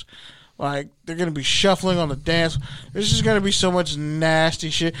influencers. Like, they're going to be shuffling on the dance. There's just going to be so much nasty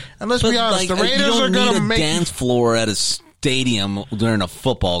shit. And let's be honest, the Raiders are going to make dance floor at a stadium during a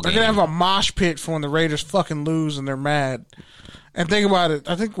football they're game. going to have a mosh pit for when the Raiders fucking lose and they're mad. And think about it.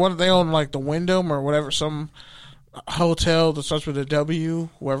 I think they own like the Wyndham or whatever, some hotel that starts with a W,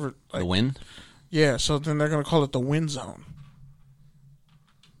 whoever. Like, the win. yeah, so then they're going to call it the Win Zone.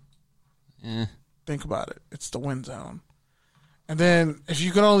 Eh. Think about it. It's the Win Zone. And then if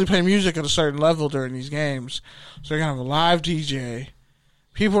you can only play music at a certain level during these games, so you're going to have a live DJ.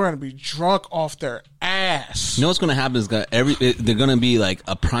 People are going to be drunk off their ass. You know what's going to happen is they're going to be like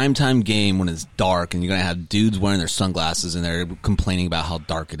a primetime game when it's dark, and you're going to have dudes wearing their sunglasses and they're complaining about how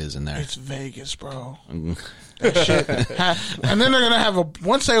dark it is in there. It's Vegas, bro. That shit. And then they're going to have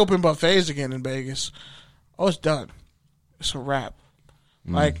once they open buffets again in Vegas, it's done. It's a wrap.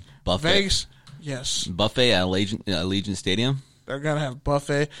 Like, buffet. Vegas, yes. Buffet at Allegiant Stadium. They're going to have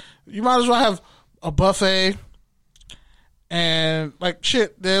buffet. You might as well have a buffet. And, like,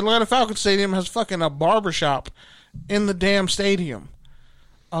 shit, the Atlanta Falcons Stadium has fucking a barbershop in the damn stadium.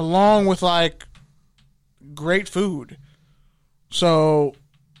 Along with, like, great food. So,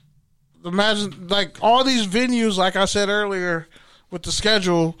 imagine, like, all these venues, like I said earlier, with the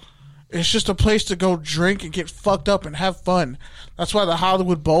schedule, it's just a place to go drink and get fucked up and have fun. That's why the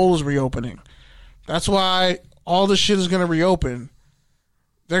Hollywood Bowl is reopening. That's why all this shit is going to reopen.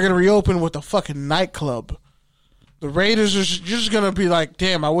 They're going to reopen with a fucking nightclub. The Raiders are just going to be like,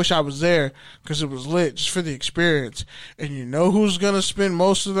 damn, I wish I was there because it was lit just for the experience. And you know who's going to spend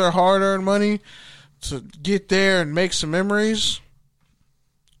most of their hard-earned money to get there and make some memories?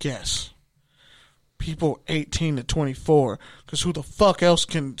 Guess. People 18 to 24. Because who the fuck else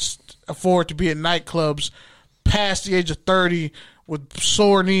can afford to be at nightclubs past the age of 30 with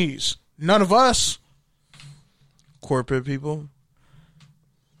sore knees? None of us. Corporate people.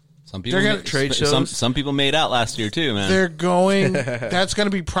 Some people trade shows. Some people made out last year too, man. They're going. That's going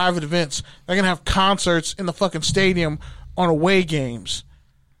to be private events. They're going to have concerts in the fucking stadium on away games.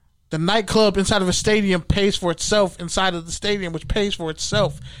 The nightclub inside of a stadium pays for itself inside of the stadium, which pays for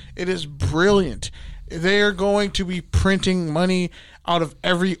itself. It is brilliant. They're going to be printing money out of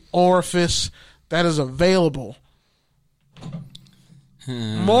every orifice that is available.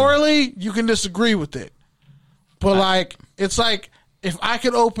 Morally, you can disagree with it. But, it's like, if I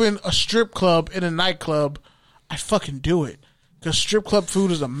could open a strip club in a nightclub, I'd fucking do it. Because strip club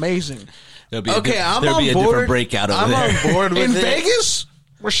food is amazing. There'll be a different breakout over there. I'm on board with In it. Vegas?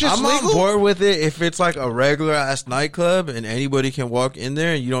 Where shit's I'm legal? on board with it if it's like a regular ass nightclub and anybody can walk in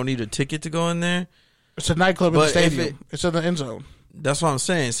there and you don't need a ticket to go in there. It's a nightclub in the But if stadium. It's in the end zone. That's what I'm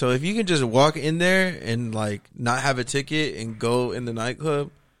saying. So if you can just walk in there and like not have a ticket and go in the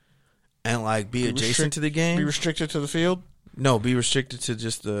nightclub and like be adjacent to the game, Be restricted to the field? no, be restricted to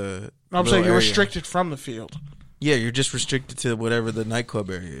just the. No, I'm little saying you're area. restricted from the field. Yeah, you're just restricted to whatever the nightclub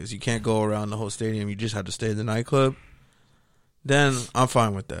area is. You can't go around the whole stadium. You just have to stay in the nightclub. Then I'm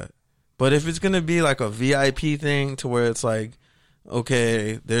fine with that. But if it's gonna be like a VIP thing to where it's like,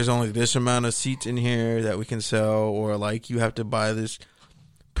 okay, there's only this amount of seats in here that we can sell, or like you have to buy this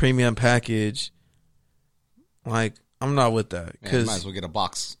premium package, like I'm not with that. Yeah, you might as well get a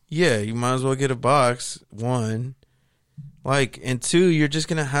box. Yeah, you might as well get a box, one. Like, and two, you're just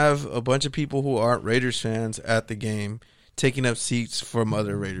going to have a bunch of people who aren't Raiders fans at the game taking up seats from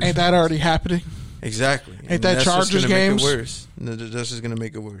other Raiders Ain't fans. that already happening? Exactly. Ain't that that's just Chargers gonna games? Make it worse. No, that's just going to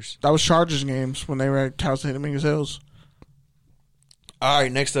make it worse. That was Chargers games when they were at Cal State Dominguez Hills. All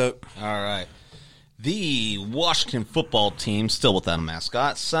right, next up. All right. The Washington football team, still without a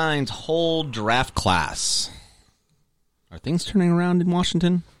mascot, signs whole draft class. Are things turning around in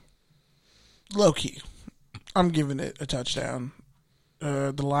Washington? Low key. I'm giving it a touchdown.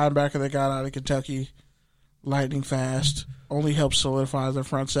 The linebacker they got out of Kentucky, lightning fast, only helps solidify their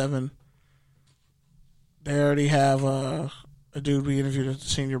front seven. They already have a dude we interviewed at the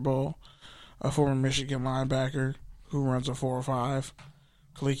Senior Bowl, a former Michigan linebacker who runs a 4.05,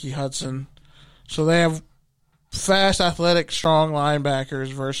 Khaliki Hudson. So they have fast, athletic, strong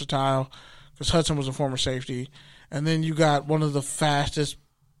linebackers, versatile, because Hudson was a former safety. And then you got one of the fastest,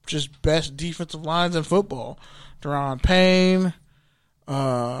 just best defensive lines in football. Deron Payne,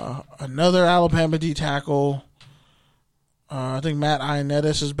 another Alabama D tackle. I think Matt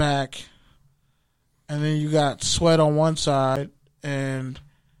Ioannidis is back. And then you got Sweat on one side and,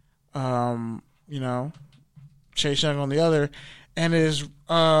 Chase Young on the other. And is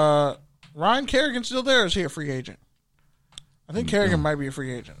Ryan Kerrigan still there, or is he a free agent? I think Kerrigan might be a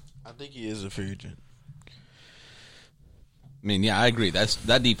free agent. I think he is a free agent. I mean, yeah, I agree.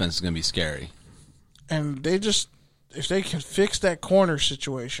 That defense is going to be scary. And if they can fix that corner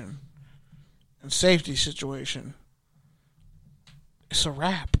situation and safety situation, it's a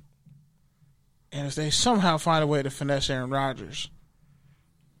wrap. And if they somehow find a way to finesse Aaron Rodgers,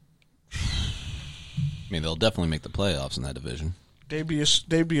 I mean, they'll definitely make the playoffs in that division. they'd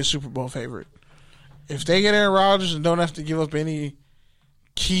be a Super Bowl favorite. If they get Aaron Rodgers and don't have to give up any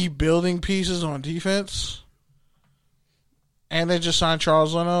key building pieces on defense, and they just signed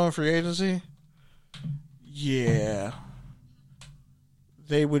Charles Leno in free agency, yeah,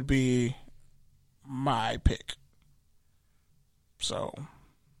 they would be my pick. So,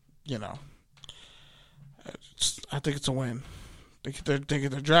 I think it's a win. They get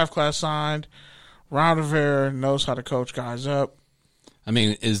their draft class signed. Ron Rivera knows how to coach guys up. I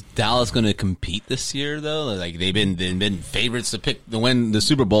mean, is Dallas going to compete this year though? Like they've been favorites to win the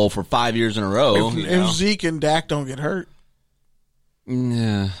Super Bowl for 5 years in a row. If Zeke and Dak don't get hurt,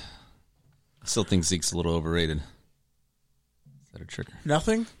 yeah, I still think Zeke's a little overrated. Is that a trigger?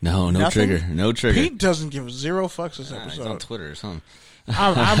 nothing. No Nothing? trigger. No trigger. Pete doesn't give zero fucks this He's on episode. Twitter or something.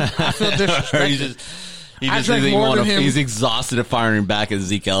 I feel disrespected. I drank more than him. He's exhausted of firing back at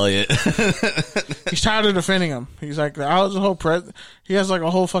Zeke Elliott. He's tired of defending him. He's like, I was a whole he has like a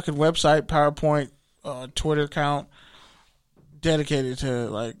whole fucking website, PowerPoint, Twitter account dedicated to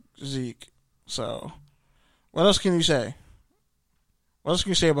like Zeke. So, what else can you say? What else can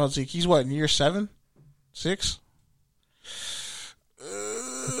you say about Zeke? He's what, in year 7? 6?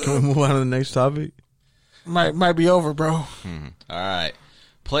 Can we move on to the next topic? Might be over, bro. All right.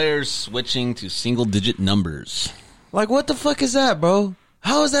 Players switching to single-digit numbers. Like, what the fuck is that, bro?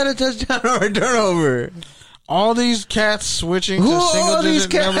 How is that a touchdown or a turnover? All these cats switching Who to are all these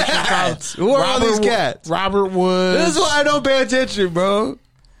single-digit numbers from cats? college. Who are all these cats? Robert Woods. This is why I don't pay attention, bro.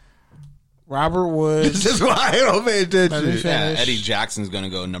 Robert Woods. This is why I don't pay Let me attention. finish. Yeah, Eddie Jackson's going to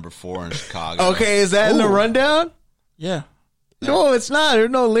go number 4 in Chicago. Okay, is that in the Ooh. rundown? Yeah. No, it's not. There's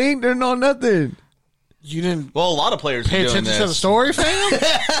no link. There's no nothing. You didn't Well, a lot of players pay are doing attention this. to the story, fam?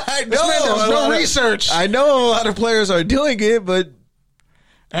 I This man does no research. I know a lot of players are doing it, but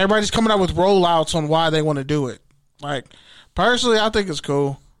Everybody's coming up with rollouts on why they want to do it. Like, personally, I think it's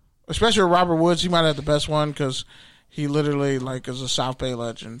cool. Especially with Robert Woods. He might have the best one because he literally, like, is a South Bay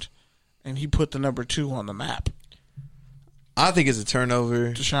legend. And he put the number 2 on the map. I think it's a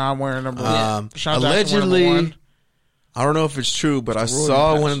turnover. Deshaun wearing number 1. Deshaun Jackson wearing Allegedly, number 1. I don't know if it's true, but I Ruling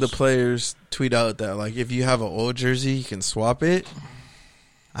saw one of the passes. players tweet out that, like, if you have an old jersey, you can swap it.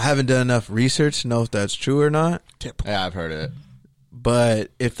 I haven't done enough research to know if that's true or not. Tip. Yeah, I've heard it. But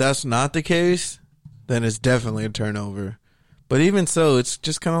if that's not the case, then it's definitely a turnover. But even so, it's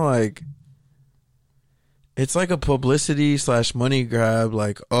just kind of like, it's like a publicity / money grab.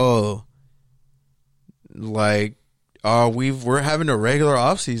 Like, oh, like, we're having a regular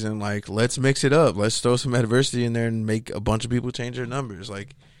offseason. Like, let's mix it up. Let's throw some adversity in there and make a bunch of people change their numbers.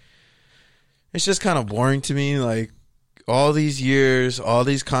 Like, it's just kind of boring to me. Like, all these years, all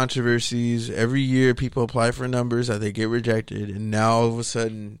these controversies, every year people apply for numbers that they get rejected, and now all of a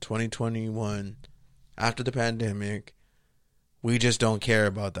sudden, 2021, after the pandemic, we just don't care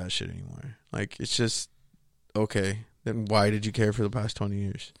about that shit anymore. Like, it's just, okay, then why did you care for the past 20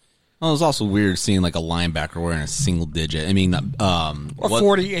 years? Well, it was also weird seeing like a linebacker wearing a single digit. I mean, Or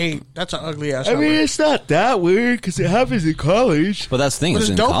 48. That's an ugly ass number. it's not that weird because it happens in college. But that's the thing. But It's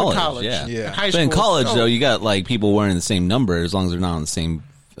it's in dope college. in college. Yeah. Yeah. In high But in school, college, it's though, dope. you got like people wearing the same number as long as they're not on the same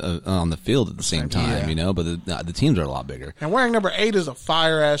on the field at the same time, Yeah. you know. But the teams are a lot bigger. And wearing number 8 is a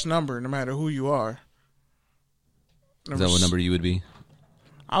fire ass number, no matter who you are. Is that what number you would be?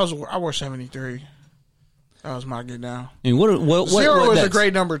 I wore 73. That was my get down. I mean, what 0 is a that's-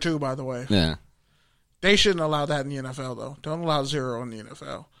 great number too, by the way. Yeah. They shouldn't allow that in the NFL though. Don't allow 0 in the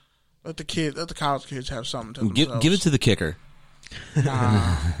NFL. Let the college kids have something to themselves. Give it to the kicker.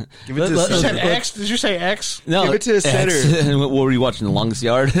 Nah. Give it to Let- You the said let- X? Did you say X? No, Give it to the center. what were you watching? The Longest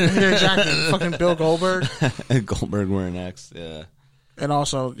Yard? Yeah, exactly. Fucking Bill Goldberg. Goldberg wearing X. Yeah. And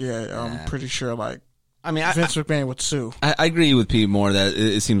also, I'm pretty sure like I mean, Vince McMahon would sue. I agree with Pete more that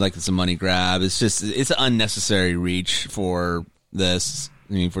it seems like it's a money grab. It's an unnecessary reach for this.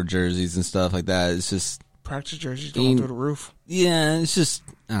 I mean, for jerseys and stuff like that. It's just, Practice jerseys going through the roof. yeah, it's just,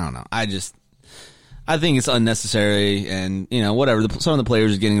 I don't know. I think it's unnecessary, and you know, whatever. Some of the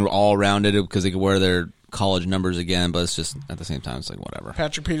players are getting all rounded because they could wear their college numbers again, but it's just at the same time, it's like whatever.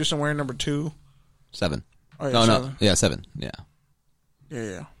 Patrick Peterson wearing number 2. 7. Oh, yeah, No, 7. yeah, 7. Yeah,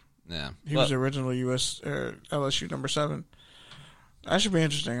 Yeah. yeah. He was originally LSU number 7. That should be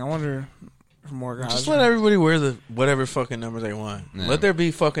interesting. I wonder if more guys. Just let everybody wear the whatever fucking number they want. Yeah. Let there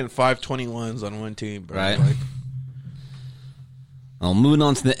be fucking 521s on one team, bro. Right. Like, Well, moving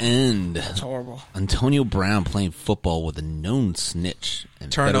on to the end. It's horrible. Antonio Brown playing football with a known snitch.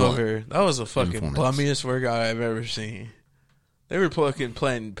 And federal- turnover. That was the fucking informants. bummiest workout I've ever seen. They were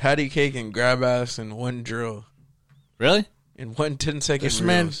playing patty cake and grab ass in one drill. Really? In one 10-second This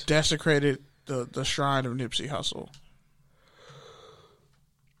man reels. desecrated the shrine of Nipsey Hussle.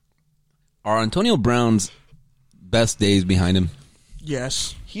 Are Antonio Brown's best days behind him?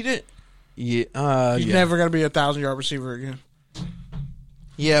 Yes. He did. Yeah, He's yeah. never going to be a 1,000-yard receiver again.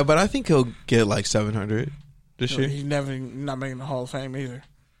 Yeah, but I think he'll get like 700 this year. He's never not making the Hall of Fame either.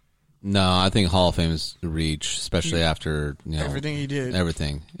 No, I think Hall of Fame is the reach, especially after Everything he did.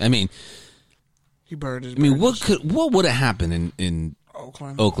 Everything. I mean, He burned his what would have happened in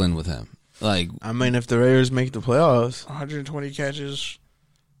Oakland. Oakland with him? Like, I mean, if the Raiders make the playoffs, 120 catches,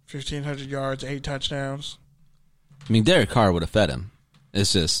 1,500 yards, 8 touchdowns. I mean, Derek Carr would have fed him.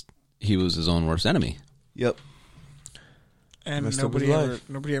 It's just he was his own worst enemy. yep. And Messed up his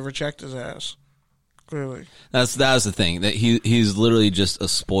nobody ever checked his ass. Clearly. That's the thing, that he's literally just a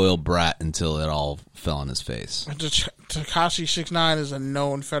spoiled brat until it all fell on his face. Tekashi 6ix9ine is a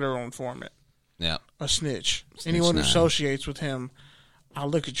known federal informant. Yeah. A snitch. Anyone who 6ix9ine. associates with him, I'll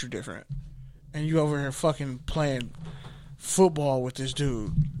look at you different. And you over here fucking playing football with this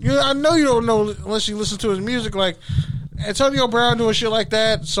dude. I know you don't know unless you listen to his music. Like, Antonio Brown doing shit like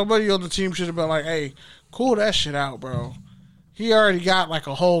that, somebody on the team should have been like, hey, cool that shit out, bro. he already got like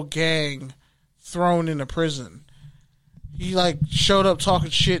a whole gang thrown into prison. He like showed up talking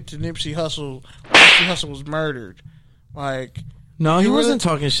shit to Nipsey Hussle. Nipsey Hussle was murdered. Like, no, he wasn't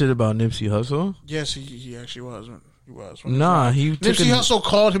talking shit about Nipsey Hussle. Yes, he actually was. He was. Nah, he Nipsey Hussle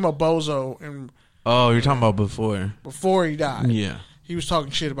called him a bozo, and oh, you're talking about before he died. Yeah, he was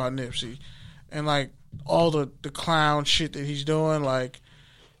talking shit about Nipsey, and like all the clown shit that he's doing. Like,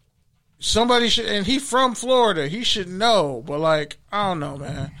 somebody should, and he from Florida, he should know. But like, I don't know,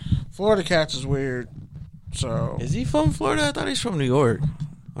 man. Florida cats is weird. So is he from Florida? I thought he's from New York.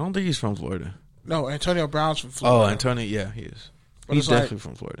 I don't think he's from Florida. No, Antonio Brown's from Florida. Oh, Antonio, yeah, he is. But He's definitely like,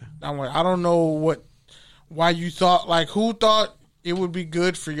 from Florida. I'm like, I don't know why you thought, like, who thought it would be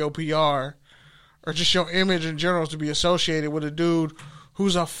good for your PR or just your image in general to be associated with a dude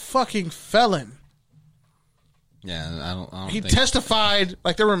who's a fucking felon. Yeah, I don't he think... testified,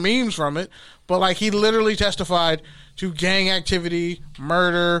 like, there were memes from it, but like he literally testified to gang activity,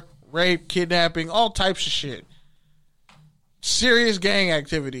 murder, rape, kidnapping, all types of shit. Serious gang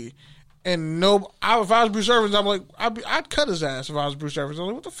activity. And if I was Bruce Irvins, I'm like, I'd cut his ass if I was Bruce Irvins. I'm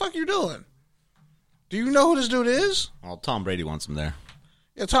like, what the fuck you doing? Do you know who this dude is? Well, Tom Brady wants him there.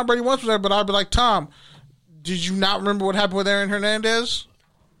 Yeah, Tom Brady wants him there, but I'd be like, Tom, did you not remember what happened with Aaron Hernandez?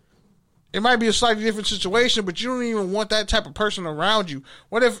 It might be a slightly different situation, but you don't even want that type of person around you.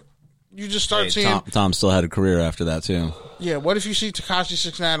 What if you just start seeing... Tom still had a career after that, too. Yeah, what if you see Tekashi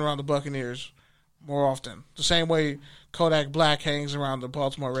 6ix9ine around the Buccaneers more often? The same way Kodak Black hangs around the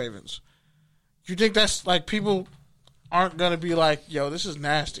Baltimore Ravens. You think that's like people aren't going to be like, yo, this is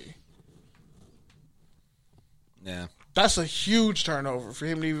nasty? Yeah. That's a huge turnover for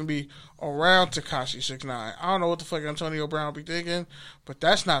him to even be around Tekashi 6ix9ine. I don't know what the fuck Antonio Brown will be thinking, but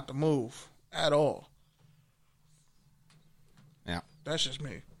that's not the move at all. Yeah. That's just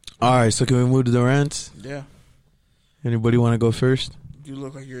me. All right, so can we move to the rants? Yeah. Anybody want to go first? You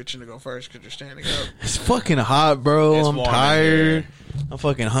look like you're itching to go first because you're standing up. It's fucking hot, bro. It's I'm warm in tired. here. I'm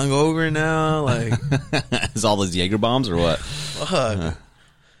fucking hungover now. Like, Is all those Jaeger bombs or what? fuck.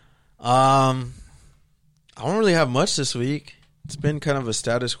 I don't really have much this week. It's been kind of a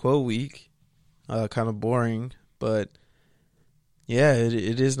status quo week. Kind of boring, but yeah,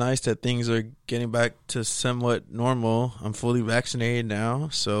 it is nice that things are getting back to somewhat normal. I'm fully vaccinated now,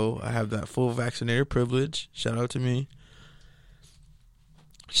 so I have that full vaccinator privilege. Shout out to me.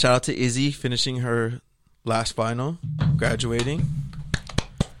 Shout out to Izzy finishing her last final, graduating.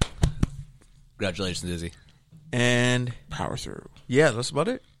 Congratulations, Izzy. And Power through. yeah, that's about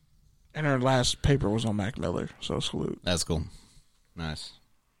it. And her last paper was on Mac Miller, so salute. That's cool. Nice.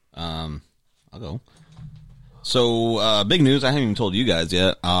 I'll go. So, big news. I haven't even told you guys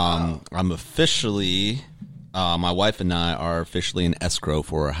yet. I'm officially, my wife and I are officially in escrow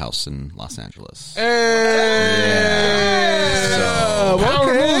for a house in Los Angeles. So,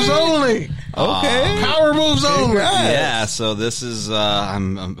 power moves only. Okay. Power moves only. Yeah, so this is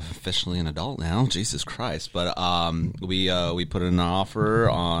I'm officially an adult now. Jesus Christ! But we put in an offer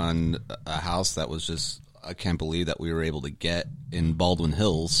on a house that was just, I can't believe that we were able to get in Baldwin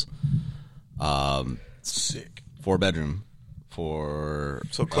Hills. Sick. 4-bedroom for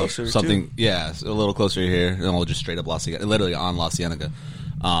So closer, something. too. Yeah, a little closer here. No, just straight up La Cienega, literally on La Cienega.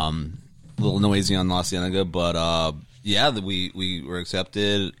 A little noisy on La Cienega, but yeah, we were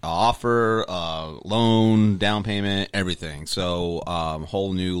accepted. Offer, loan, down payment, everything. So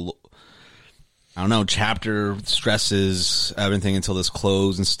whole new, I don't know, chapter, stresses, everything until this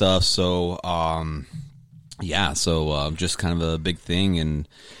close and stuff. So yeah, so just kind of a big thing, and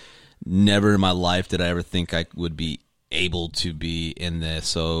never in my life did I ever think I would be able to be in this.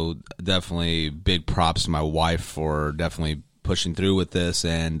 So definitely big props to my wife for definitely pushing through with this,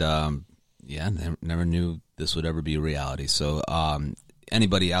 and yeah, never knew this would ever be a reality. So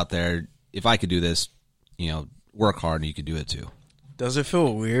anybody out there, if I could do this, work hard and you could do it too. Does it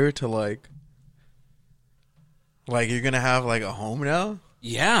feel weird to like you're gonna have like a home now?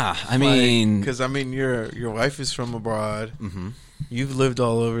 Yeah, I mean, because your wife is from abroad. Mm-hmm. You've lived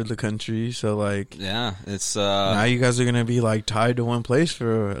all over the country, so like, yeah, it's now you guys are gonna be like tied to one place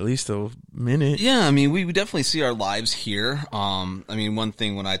for at least a minute. Yeah, I mean, we definitely see our lives here. I mean, one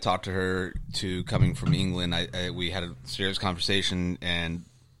thing when I talked to her coming from England, we had a serious conversation, and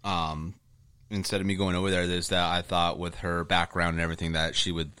instead of me going over there, there's that I thought with her background and everything that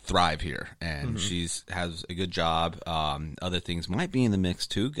she would thrive here, and has a good job. Other things might be in the mix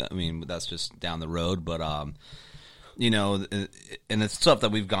too. I mean, that's just down the road, but and it's stuff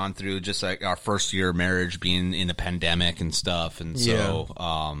that we've gone through, just like our first year of marriage being in the pandemic and stuff, and so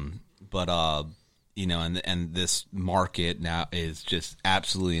and this market now is just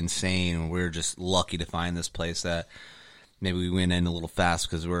absolutely insane, and we're just lucky to find this place that maybe we went in a little fast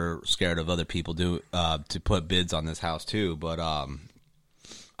because we're scared of other people to put bids on this house too. But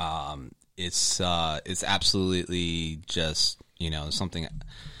it's absolutely just something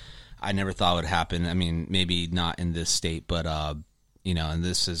I never thought would happen. I mean, maybe not in this state, but and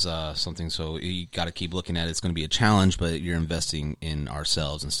this is something. So you got to keep looking at it. It's going to be a challenge, but you're investing in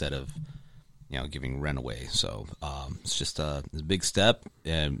ourselves instead of giving rent away. So it's just a big step,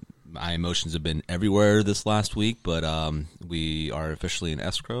 and my emotions have been everywhere this last week. But we are officially in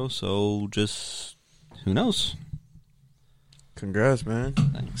escrow, so just who knows? Congrats, man.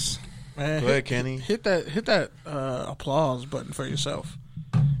 Thanks. Man, Go ahead, Kenny. Hit that applause button for yourself.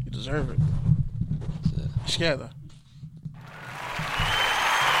 You deserve it. Together.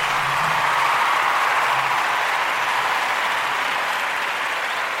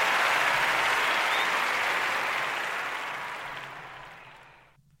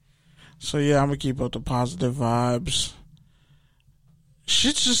 So yeah, I'm gonna keep up the positive vibes.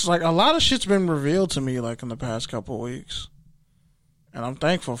 Shit's just like a lot of shit's been revealed to me like in the past couple of weeks, and I'm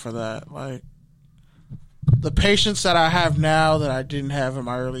thankful for that. Like the patience that I have now that I didn't have in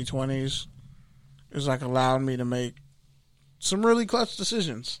my early 20s is like allowing me to make some really clutch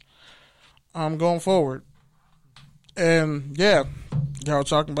decisions. Going forward, and yeah, y'all were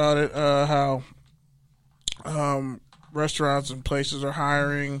talking about it. How restaurants and places are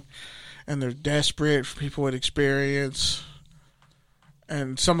hiring. And they're desperate for people with experience.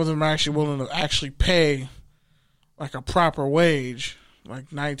 And some of them are actually willing to actually pay like a proper wage,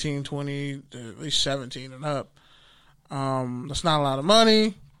 like 19, 20, at least 17 and up. That's not a lot of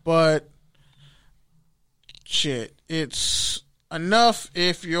money, but shit, it's enough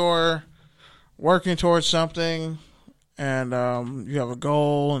if you're working towards something and you have a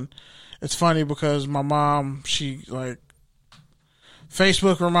goal. And it's funny because my mom, she like,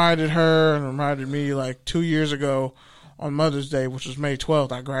 Facebook reminded her and reminded me like 2 years ago on Mother's Day, which was May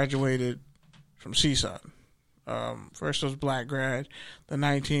 12th, I graduated from CSUN. First was black grad. The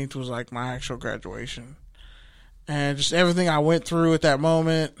 19th was like my actual graduation. And just everything I went through at that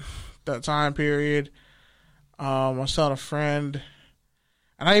moment, that time period. I was telling a friend,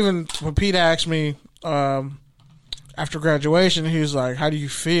 and when Pete asked me after graduation, he was like, how do you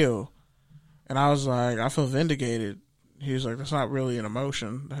feel? And I was like, I feel vindicated. He was like, that's not really an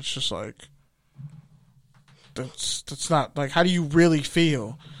emotion. That's just like, that's not, like, how do you really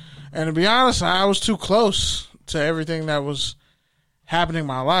feel? And to be honest, I was too close to everything that was happening in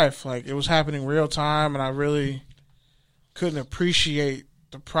my life. Like, it was happening real time, and I really couldn't appreciate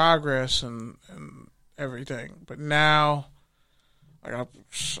the progress and everything. But now, like,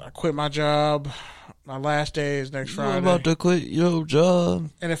 I quit my job. My last day is next Friday. You're about to quit your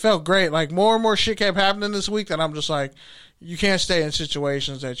job. And it felt great. Like, more and more shit kept happening this week that I'm just like, you can't stay in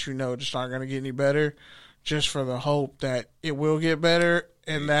situations that you know just aren't going to get any better just for the hope that it will get better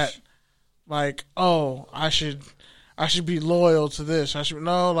and that, like, oh, I should be loyal to this. I was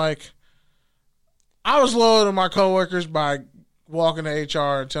loyal to my coworkers by walking to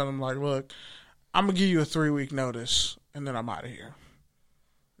HR and telling them, like, look, I'm going to give you a 3-week notice, and then I'm out of here.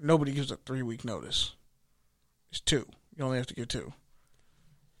 Nobody gives a 3-week notice. It's 2. You only have to get 2.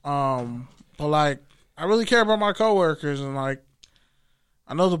 But like, I really care about my coworkers, and like,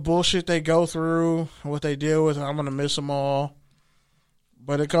 I know the bullshit they go through and what they deal with, and I'm gonna miss them all.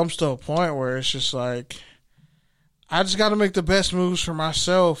 But it comes to a point where it's just like, I just got to make the best moves for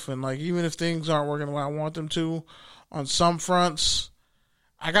myself, and like, even if things aren't working the way I want them to, on some fronts,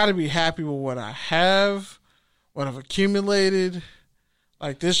 I got to be happy with what I have, what I've accumulated.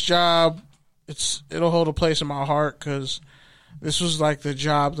 Like, this job, it'll hold a place in my heart because this was like the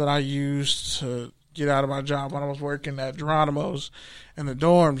job that I used to get out of my job when I was working at Geronimo's in the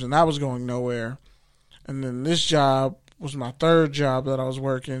dorms, and that was going nowhere. And then this job was my 3rd job that I was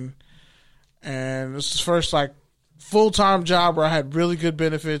working, and this is the first like full-time job where I had really good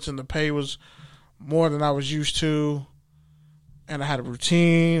benefits and the pay was more than I was used to, and I had a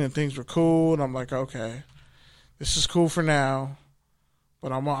routine and things were cool, and I'm like, okay, this is cool for now.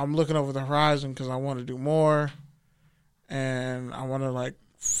 But I'm looking over the horizon because I want to do more, and I want to like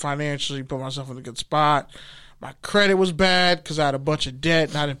financially put myself in a good spot. My credit was bad because I had a bunch of debt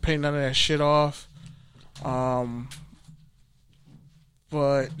and I didn't pay none of that shit off.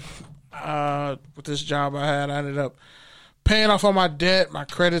 But with this job I had, I ended up paying off all my debt. My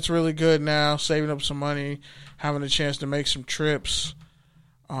credit's really good now, saving up some money, having a chance to make some trips,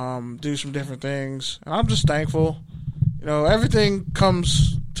 do some different things. And I'm just thankful. You know, everything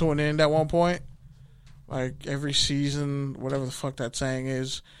comes to an end at one point. Like, every season, whatever the fuck that saying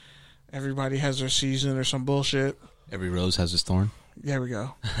is, everybody has their season or some bullshit. Every rose has its thorn. There we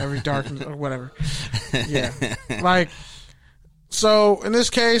go. Every dark or whatever. Yeah. Like, So in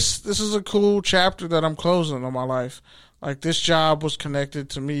this case, this is a cool chapter that I'm closing on my life. Like, this job was connected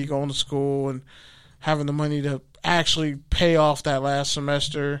to me going to school and having the money to actually pay off that last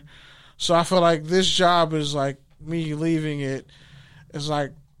semester. So I feel like this job is like me leaving it is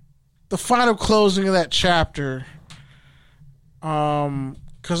like the final closing of that chapter.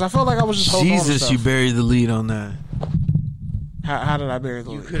 Because I felt like I was just holding on to Jesus, stuff. you buried the lead on that. How did I bury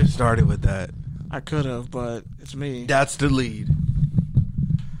the You lead? could have started with that. I could have, but it's me. That's the lead.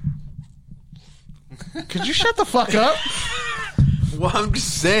 Could you shut the fuck up? Well, I'm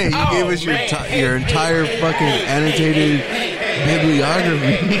just saying, you gave us your entire fucking annotated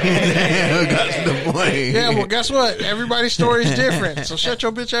bibliography. Got to the point. Yeah, well, guess what? Everybody's story is different, so shut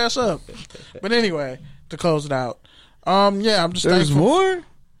your bitch ass up. But anyway, to close it out, yeah, I'm just There's thankful. more?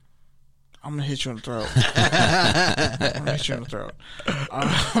 I'm gonna hit you in the throat. I'm gonna hit you in the throat.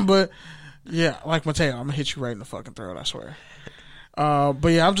 But yeah, like Mateo, I'm gonna hit you right in the fucking throat. I swear. But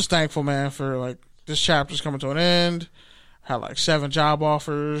yeah, I'm just thankful, man, for like this chapter's coming to an end. Had like 7 job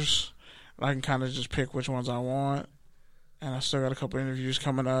offers. And I can kind of just pick which ones I want, and I still got a couple interviews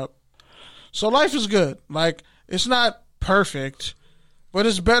coming up. So life is good. Like, it's not perfect, but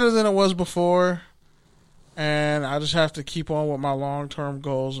it's better than it was before. And I just have to keep on with my long-term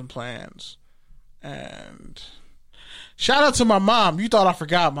goals and plans. And shout out to my mom. You thought I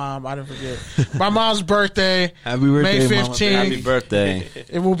forgot, Mom. I didn't forget. My mom's birthday, Happy birthday, May Mama. 15th. Happy birthday.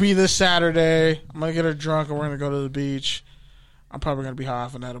 It will be this Saturday. I'm going to get her drunk and we're going to go to the beach. I'm probably going to be high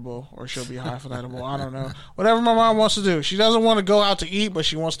off an edible, or she'll be high off an edible. I don't know. Whatever my mom wants to do. She doesn't want to go out to eat, but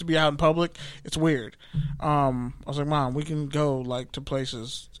she wants to be out in public. It's weird. I was like, Mom, we can go like to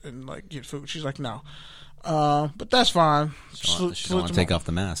places and like get food. She's like, no. But that's fine. She don't want to take off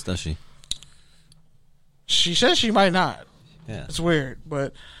the mask, does she? She says she might not. Yeah. It's weird.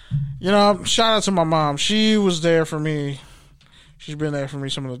 But, you know, shout out to my mom. She was there for me. She's been there for me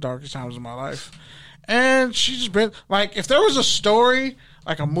some of the darkest times of my life. And she's just been, like, if there was a story,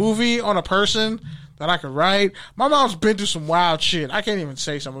 like a movie on a person that I could write, my mom's been through some wild shit. I can't even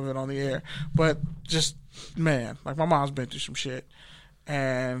say some of it on the air. But just, man, like, my mom's been through some shit.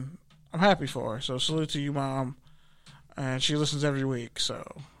 And I'm happy for her. So salute to you, Mom. And she listens every week. So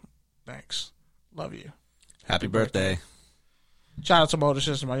thanks. Love you. Happy birthday. Shout out to my older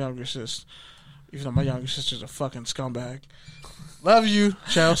sister, my younger sister. Even though my younger sister's a fucking scumbag. Love you,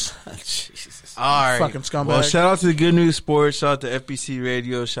 Chelsea. Jesus. All right. Fucking scumbag. Well, shout out to the Good News Sports. Shout out to FBC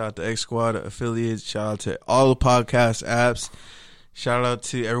Radio. Shout out to X Squad affiliates. Shout out to all the podcast apps. Shout out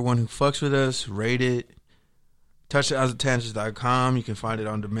to everyone who fucks with us. Rate it. TouchdownsandTangents.com. You can find it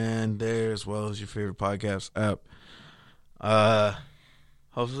on demand there, as well as your favorite podcast app.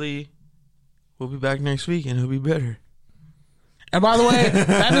 Hopefully, we'll be back next week and it'll be better. And by the way,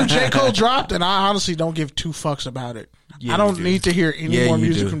 that new J. Cole dropped, and I honestly don't give 2 fucks about it. Yeah, I don't you do. need to hear any Yeah, more you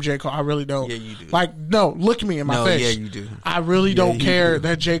music do. from J. Cole. I really don't. Yeah, you do. Like, no, look me in my No, face. yeah, you do. I really Yeah, don't you care do.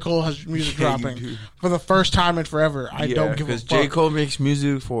 that J. Cole has music Yeah, you dropping do. for the first time in forever. I don't give a because fuck. J. Cole makes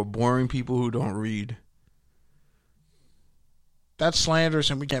music for boring people who don't read. That's slanderous,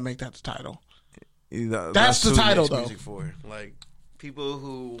 and we can't make that the title. That's the who he title, makes though. music for. Like, people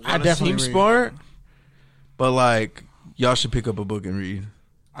who I want to definitely seem read. smart, but like, y'all should pick up a book and read.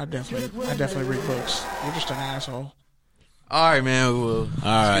 I definitely read books. You're just an asshole. All right, man. Well, All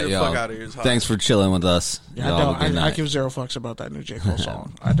right, get the y'all. fuck out of here. It's hot. Thanks for chilling with us. Yeah, Y'all I have a don't. good I night. give 0 fucks about that new J. Cole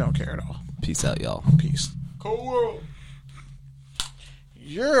song. I don't care at all. Peace out, y'all. Peace. Cool world.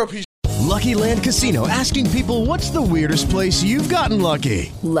 You're a piece. Lucky Land Casino asking people, what's the weirdest place you've gotten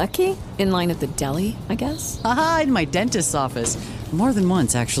lucky? Lucky? In line at the deli, I guess? Aha, in my dentist's office. More than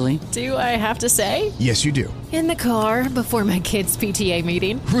once, actually. Do I have to say? Yes, you do. In the car before my kids' PTA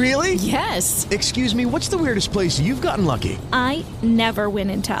meeting. Really? Yes. Excuse me, what's the weirdest place you've gotten lucky? I never win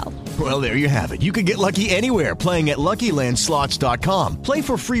and tell. Well, there you have it. You can get lucky anywhere, playing at LuckyLandSlots.com. Play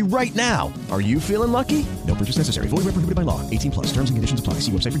for free right now. Are you feeling lucky? No purchase necessary. Void where prohibited by law. 18+. Terms and conditions apply.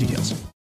 See website for details.